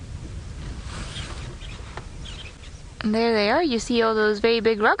 And there they are. You see all those very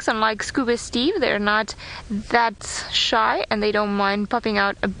big rocks. Unlike Scuba Steve, they're not that shy, and they don't mind popping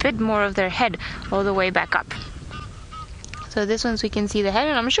out a bit more of their head all the way back up. So this ones we can see the head,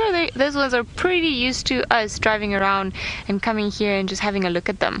 and I'm sure those ones are pretty used to us driving around and coming here and just having a look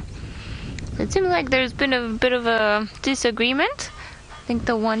at them. So it seems like there's been a bit of a disagreement. I think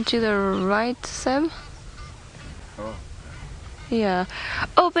the one to the right, Seb. Oh. Yeah,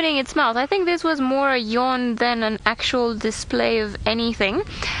 opening its mouth. I think this was more a yawn than an actual display of anything.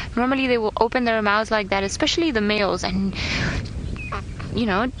 Normally they will open their mouths like that, especially the males, and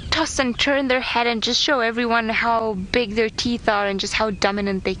toss and turn their head and just show everyone how big their teeth are and just how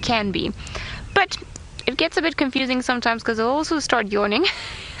dominant they can be. But it gets a bit confusing sometimes because they'll also start yawning.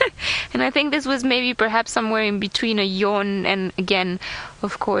 And I think this was maybe perhaps somewhere in between a yawn and, again,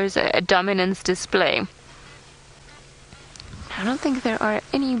 of course, a dominance display. I don't think there are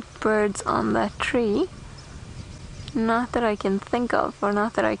any birds on that tree. Not that I can think of, or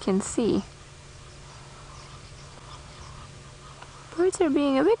not that I can see. Birds are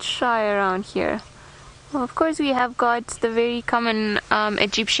being a bit shy around here. Well, of course we have got the very common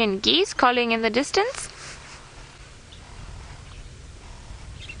Egyptian geese calling in the distance.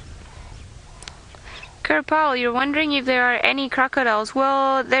 Kerpal, you're wondering if there are any crocodiles.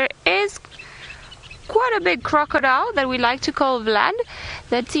 Well, there is quite a big crocodile that we like to call Vlad.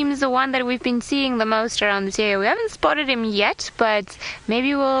 That seems the one that we've been seeing the most around this area. We haven't spotted him yet, but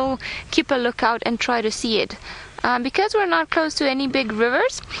maybe we'll keep a lookout and try to see it. Because we're not close to any big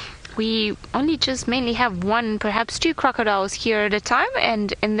rivers, we only just mainly have 1, perhaps 2 crocodiles here at a time,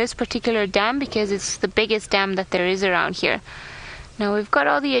 and in this particular dam because it's the biggest dam that there is around here. Now we've got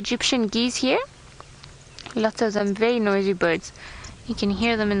all the Egyptian geese here. Lots of them, very noisy birds. You can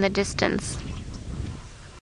hear them in the distance.